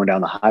it to going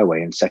down the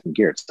highway in second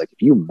gear. It's like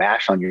if you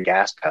mash on your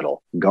gas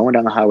pedal, going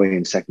down the highway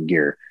in second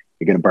gear,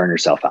 you're going to burn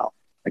yourself out.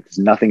 Like there's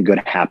nothing good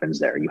happens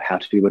there. You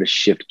have to be able to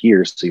shift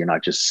gears so you're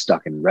not just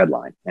stuck in red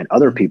line. And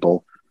other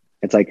people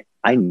It's like,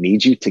 I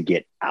need you to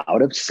get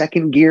out of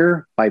second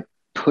gear by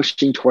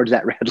pushing towards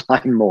that red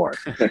line more.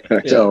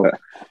 So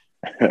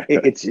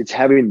it's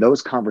having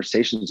those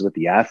conversations with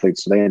the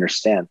athletes so they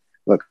understand,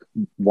 look,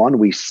 one,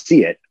 we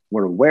see it,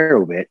 we're aware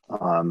of it.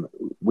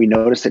 We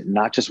notice it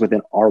not just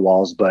within our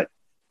walls, but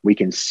we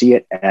can see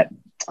it at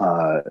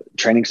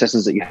training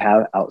sessions that you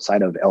have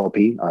outside of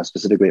LP,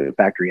 specifically at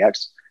Factory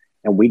X.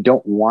 And we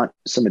don't want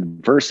some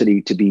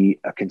adversity to be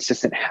a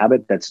consistent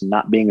habit that's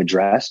not being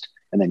addressed.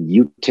 And then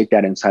you take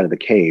that inside of the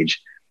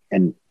cage,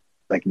 and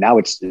like now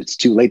it's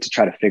too late to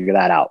try to figure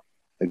that out.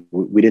 Like,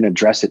 we didn't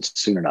address it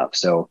soon enough.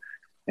 So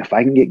if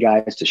I can get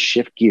guys to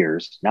shift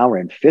gears, now we're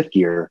in fifth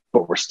gear,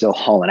 but we're still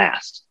hauling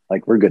ass.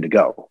 Like, we're good to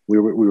go. We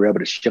were able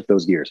to shift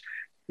those gears.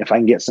 If I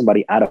can get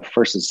somebody out of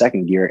first and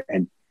second gear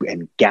and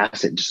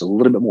gas it just a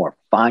little bit more,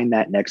 find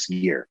that next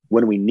gear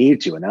when we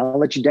need to, and I'll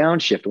let you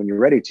downshift when you're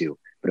ready to.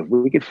 But if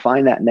we could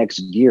find that next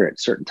gear at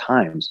certain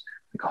times,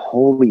 like,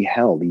 holy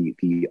hell,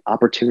 the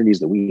opportunities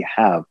that we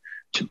have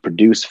to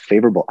produce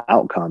favorable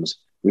outcomes,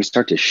 we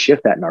start to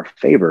shift that in our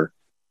favor.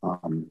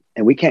 And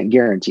we can't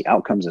guarantee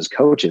outcomes as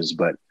coaches,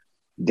 but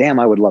damn,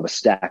 I would love a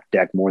stacked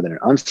deck more than an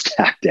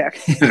unstacked deck.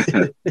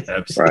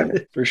 Absolutely.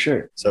 Right. For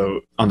sure. So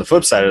on the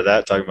flip side of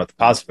that, talking about the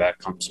positive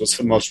outcomes, what's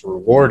the most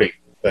rewarding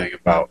thing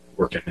about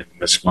working in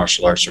mixed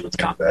martial arts or with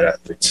combat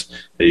athletes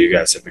that you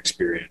guys have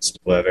experienced?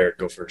 We'll have Eric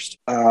go first.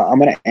 I'm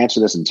going to answer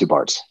this in two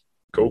parts.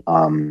 Cool.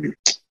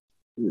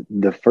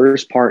 The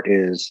first part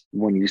is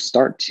when you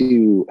start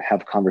to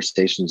have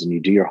conversations and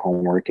you do your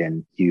homework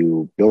and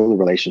you build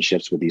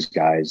relationships with these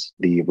guys,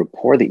 the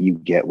rapport that you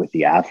get with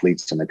the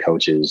athletes and the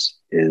coaches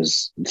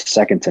is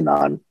second to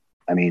none.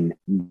 I mean,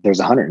 there's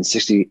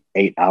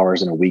 168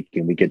 hours in a week,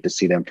 and we get to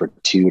see them for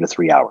 2 to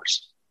 3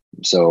 hours.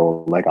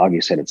 So like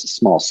Augie said, it's a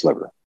small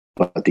sliver,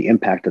 but the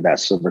impact that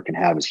sliver can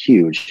have is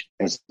huge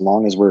as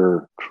long as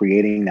we're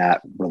creating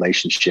that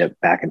relationship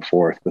back and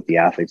forth with the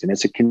athletes. And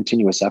it's a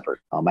continuous effort.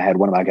 I had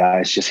one of my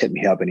guys just hit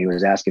me up and he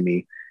was asking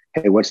me,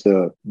 hey, what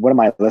am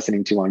I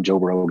listening to on Joe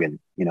Rogan?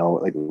 You know,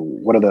 like,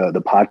 what are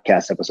the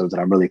podcast episodes that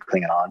I'm really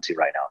clinging on to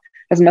right now?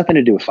 It has nothing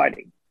to do with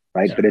fighting,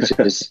 right? But it's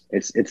just,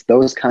 it's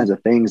those kinds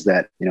of things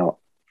that, you know,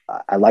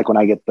 I like when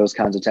I get those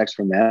kinds of texts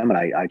from them, and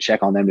I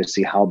check on them to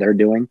see how they're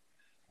doing.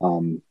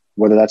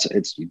 Whether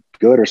it's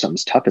good or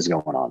something's tough is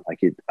going on. Like,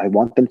 I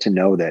want them to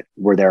know that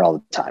we're there all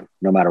the time,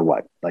 no matter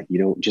what. Like, you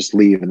don't just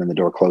leave and then the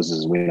door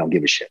closes and we don't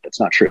give a shit. That's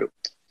not true.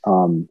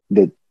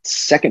 The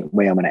second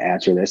way I'm going to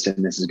answer this,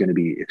 and this is going to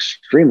be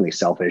extremely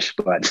selfish,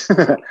 but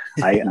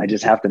I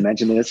just have to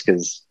mention this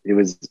because it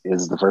was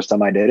the first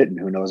time I did it, and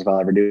who knows if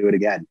I'll ever do it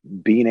again.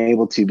 Being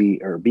able to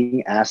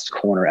being asked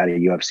corner at a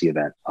UFC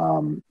event,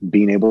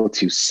 being able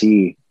to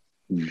see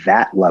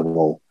that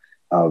level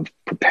of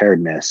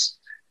preparedness,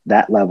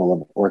 that level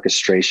of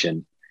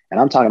orchestration. And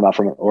I'm talking about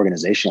from an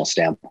organizational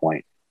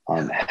standpoint,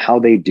 how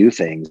they do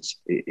things.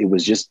 It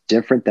was just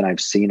different than I've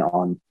seen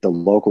on the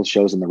local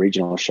shows and the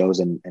regional shows.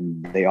 And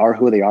they are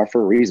who they are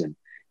for a reason.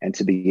 And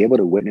to be able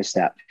to witness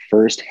that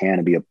firsthand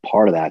and be a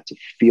part of that, to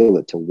feel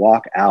it, to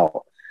walk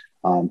out,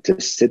 to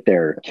sit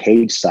there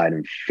cage side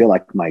and feel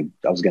like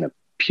I was going to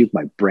puke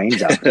my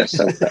brains out.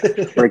 So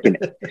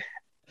freaking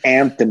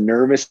amped and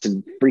nervous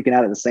and freaking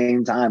out at the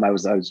same time.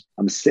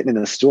 I'm sitting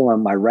in the stool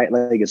and my right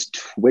leg is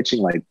twitching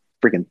like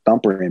freaking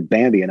Thumper and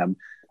Bambi. And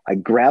I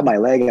grab my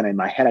leg, and in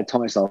my head, I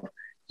told myself,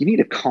 you need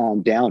to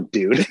calm down,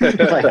 dude.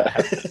 But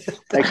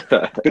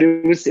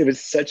it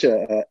was such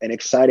an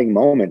exciting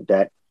moment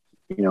that,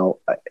 you know,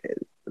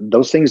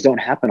 those things don't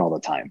happen all the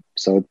time.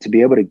 So to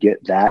be able to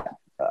get that,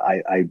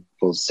 I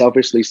will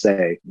selfishly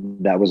say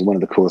that was one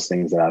of the coolest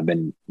things that I've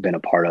been a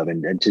part of,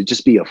 and to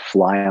just be a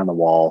fly on the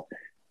wall,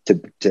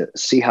 to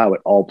see how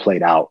it all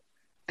played out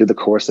through the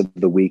course of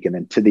the week, and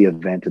then to the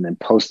event, and then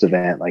post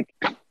event. Like,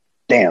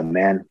 damn,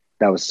 man,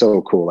 that was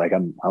so cool. Like,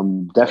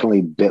 I'm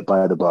definitely bit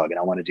by the bug, and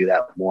I want to do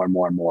that more and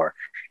more and more.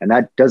 And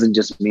that doesn't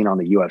just mean on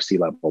the UFC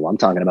level. I'm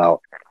talking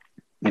about,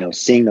 you know,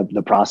 seeing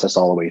the process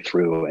all the way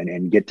through,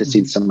 and get to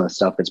see some of the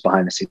stuff that's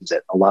behind the scenes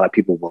that a lot of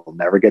people will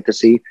never get to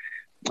see.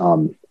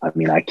 I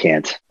mean, I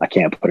can't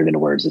put it into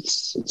words.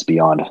 It's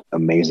beyond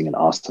amazing and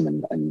awesome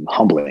and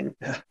humbling.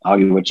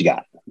 Augie, what you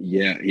got?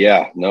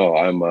 Yeah. No,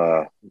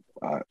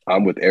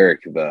 I'm with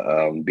Eric.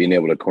 Being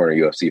able to corner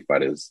UFC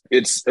fight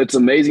it's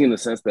amazing in the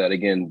sense that,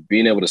 again,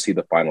 being able to see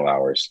the final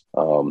hours.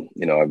 You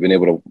know, I've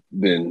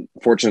been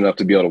fortunate enough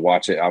to be able to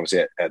watch it,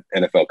 obviously at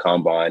NFL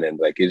Combine, and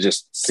like, it's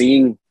just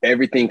seeing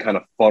everything kind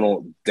of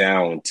funnel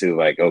down to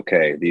like,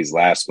 okay, these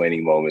last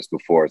waning moments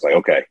before it's like,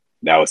 okay,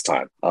 now it's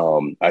time.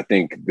 I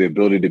think the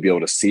ability to be able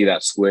to see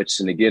that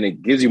switch, and again,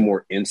 it gives you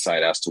more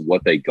insight as to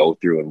what they go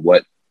through and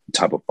what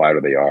type of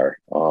fighter they are.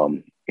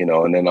 You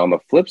know, and then on the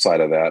flip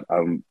side of that,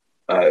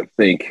 I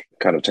think,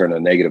 kind of turn a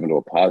negative into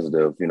a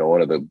positive. You know,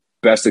 one of the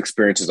best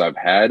experiences I've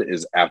had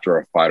is after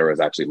a fighter has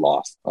actually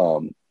lost.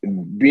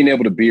 Being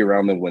able to be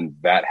around them when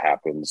that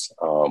happens,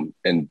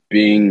 and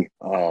being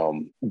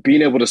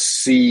able to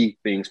see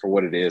things for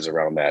what it is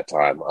around that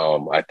time.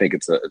 I think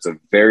it's a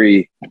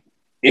very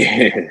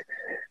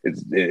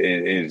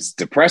it's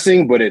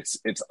depressing, but it's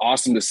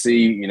awesome to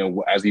see, you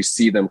know, as you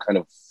see them kind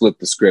of flip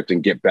the script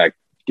and get back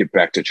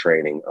to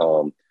training.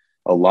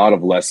 A lot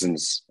of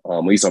lessons,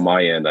 at least on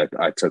my end,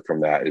 I took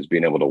from that is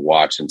being able to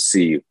watch and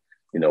see,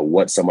 you know,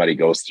 what somebody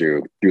goes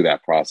through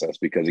that process,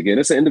 because again,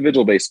 it's an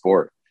individual based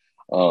sport.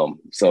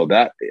 So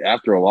that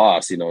after a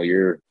loss, you know,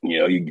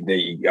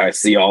 I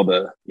see all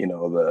the, you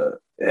know, the,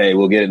 hey,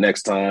 we'll get it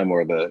next time,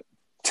 or the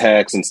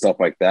text and stuff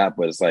like that.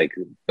 But it's like,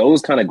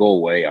 those kind of go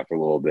away after a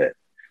little bit,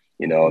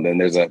 you know, and then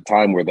there's a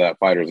time where that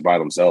fighter is by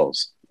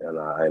themselves. And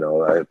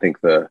I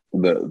think the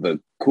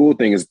cool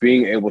thing is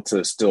being able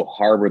to still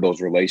harbor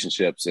those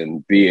relationships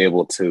and be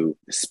able to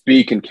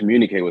speak and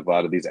communicate with a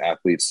lot of these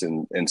athletes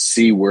and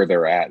see where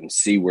they're at and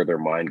see where their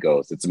mind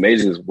goes. It's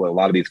amazing with a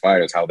lot of these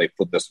fighters, how they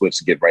flip the switch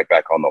to get right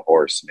back on the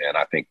horse, man.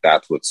 I think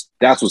that's what's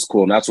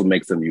cool. And that's what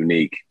makes them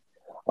unique,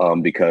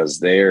 because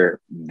they're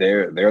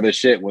the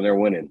shit when they're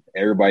winning.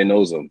 Everybody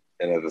knows them.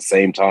 And at the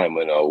same time,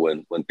 you know,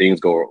 when things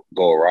go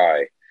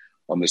awry,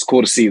 it's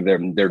cool to see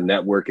their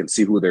network and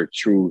see who their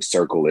true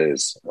circle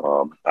is.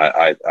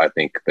 I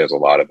think there's a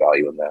lot of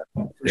value in that.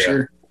 For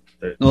sure.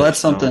 Well, that's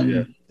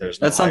something.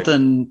 That's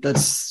something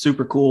that's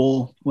super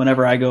cool.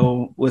 Whenever I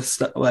go with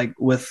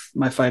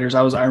my fighters,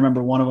 I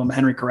remember one of them,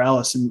 Henry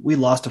Corrales, and we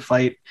lost a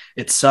fight.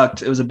 It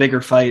sucked. It was a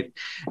bigger fight,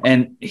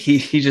 and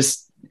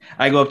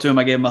I go up to him,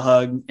 I gave him a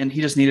hug, and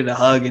he just needed a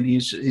hug, and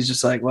he's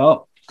just like,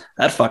 well,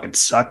 that fucking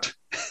sucked.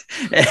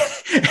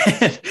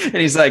 and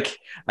he's like,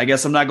 I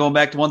guess I'm not going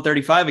back to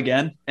 135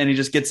 again. And he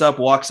just gets up,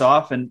 walks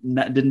off, and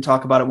didn't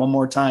talk about it one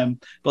more time.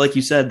 But like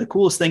you said, the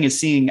coolest thing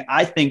is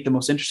I think the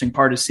most interesting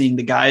part is seeing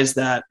the guys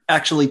that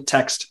actually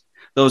text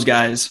those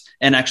guys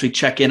and actually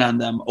check in on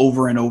them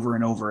over and over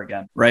and over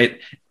again, right?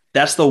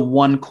 That's the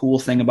one cool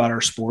thing about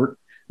our sport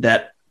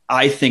that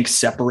I think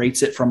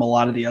separates it from a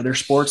lot of the other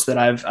sports that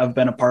I've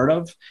been a part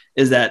of,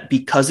 is that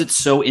because it's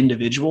so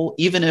individual,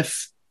 even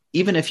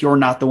if you're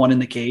not the one in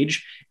the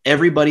cage,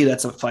 everybody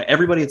that's a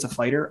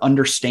fighter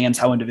understands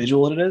how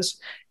individual it is.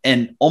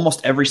 And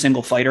almost every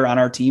single fighter on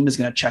our team is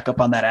going to check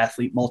up on that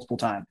athlete multiple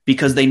times,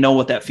 because they know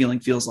what that feeling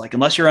feels like.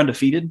 Unless you're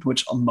undefeated,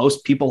 which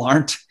most people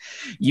aren't,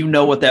 you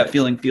know what that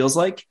feeling feels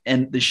like.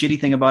 And the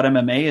shitty thing about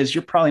MMA is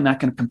you're probably not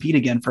going to compete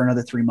again for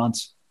another 3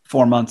 months,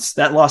 4 months.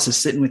 That loss is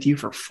sitting with you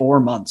for 4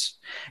 months.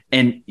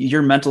 And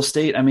your mental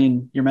state's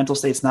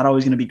not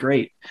always going to be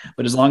great,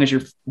 but as long as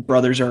your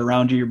brothers are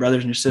around you, your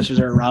brothers and your sisters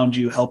are around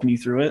you, helping you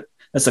through it,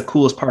 that's the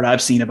coolest part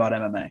I've seen about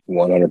MMA.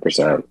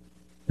 100%.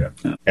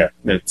 Yeah.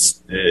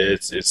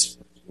 It's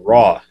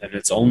raw, and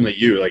it's only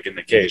you, like in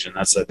the cage. And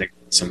that's, I think,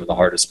 some of the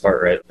hardest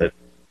part, right? That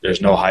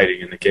there's no hiding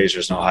in the cage.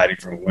 There's no hiding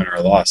from a win or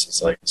a loss.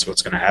 It's like, it's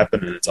what's going to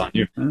happen, and it's on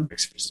you.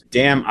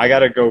 Damn, I got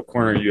to go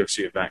corner a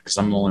UFC event because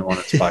I'm the only one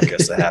at this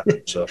podcast that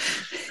happened. So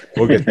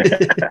we'll get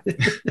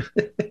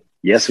there.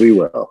 Yes, we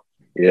will.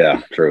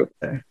 Yeah, true.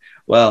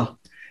 Well,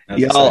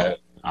 y'all,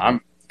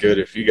 I'm good.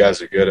 If you guys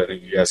are good, I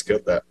think you guys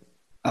killed that.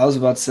 I was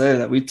about to say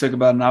that we took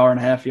about an hour and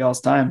a half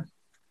y'all's time.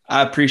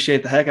 I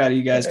appreciate the heck out of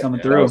you guys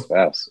coming through. That was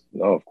fast.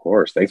 No, of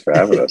course. Thanks for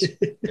having us.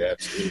 Yeah,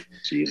 absolutely.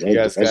 Jeez,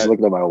 I just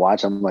looked at my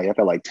watch. I'm like, I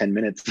felt like 10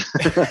 minutes.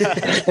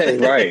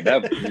 Right.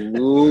 That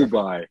blew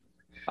by.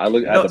 I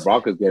looked at the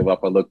Broncos gave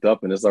up. I looked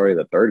up, and it's already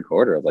the third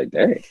quarter. I was like,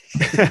 dang.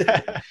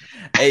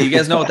 Hey, you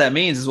guys know what that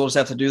means is we'll just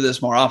have to do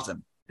this more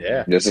often.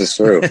 Yeah. This is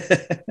true.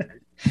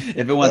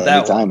 If it went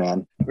that way,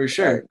 man. For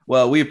sure.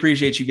 Well, we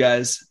appreciate you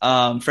guys.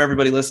 For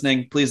everybody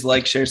listening, please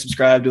like, share,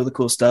 subscribe, do all the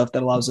cool stuff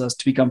that allows us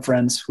to become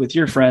friends with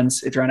your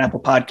friends. If you're on Apple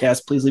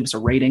Podcasts, please leave us a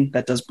rating.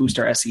 That does boost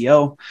our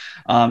SEO.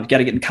 You've got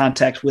to get in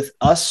contact with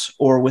us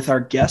or with our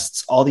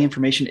guests. All the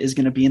information is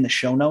going to be in the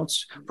show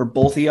notes for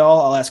both of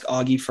y'all. I'll ask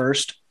Augie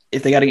first.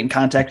 If they got to get in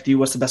contact with you,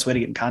 what's the best way to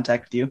get in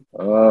contact with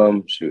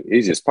you?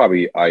 Easiest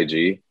probably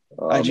IG.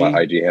 IG?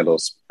 My IG handle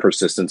is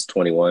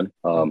persistence21.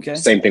 Okay.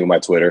 Same thing with my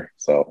Twitter.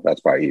 So that's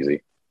probably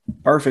easy.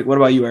 Perfect. What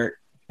about you, Eric?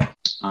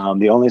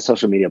 The only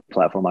social media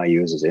platform I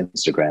use is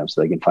Instagram,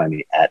 so they can find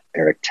me at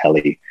Eric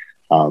Telly.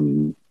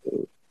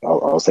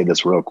 I'll say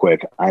this real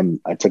quick. I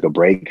took a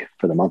break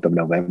for the month of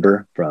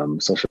November from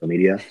social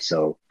media.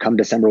 So come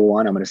December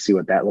 1, I'm going to see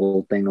what that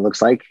little thing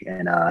looks like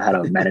and how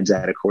to manage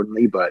that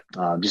accordingly. But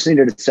just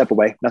needed to step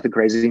away. Nothing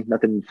crazy,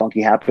 nothing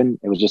funky happened.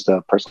 It was just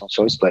a personal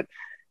choice. But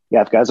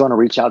yeah, if guys want to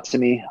reach out to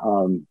me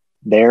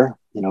there,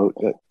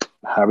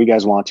 however you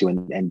guys want to,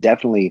 and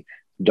definitely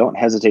don't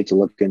hesitate to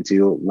look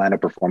into Land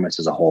Up Performance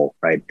as a whole,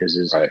 right? This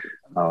is, right.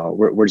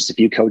 We're just a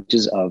few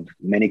coaches of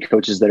many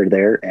coaches that are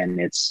there, and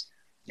it's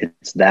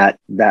that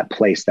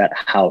place, that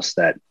house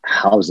that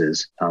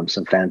houses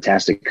some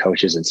fantastic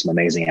coaches and some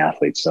amazing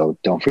athletes. So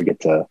don't forget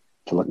to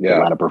look at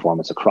Land Up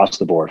Performance across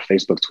the board: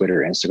 Facebook,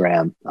 Twitter,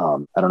 Instagram.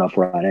 I don't know if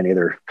we're on any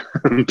other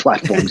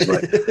platforms,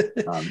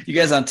 but you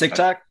guys on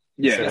TikTok?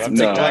 Yeah,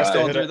 TikTok's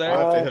going through there.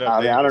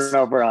 I don't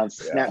know if we're on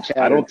Snapchat.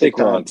 I don't think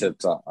we're on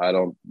TikTok. I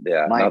don't.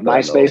 Yeah,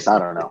 MySpace. I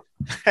don't know.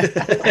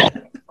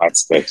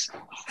 MySpace.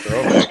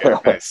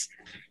 Nice.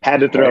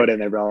 Had to throw it in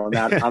there, bro.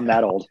 I'm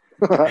that old.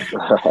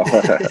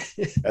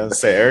 I would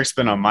say Eric's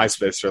been on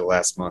MySpace for the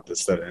last month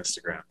instead of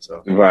Instagram.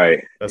 So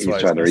right. That's He's why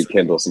trying to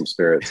rekindle some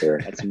spirits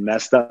here. That's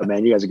messed up,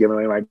 man. You guys are giving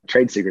away my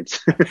trade secrets.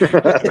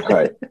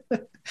 Right.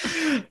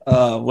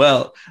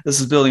 Well, this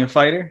is Building a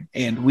Fighter,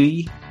 and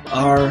we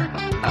are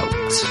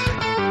out.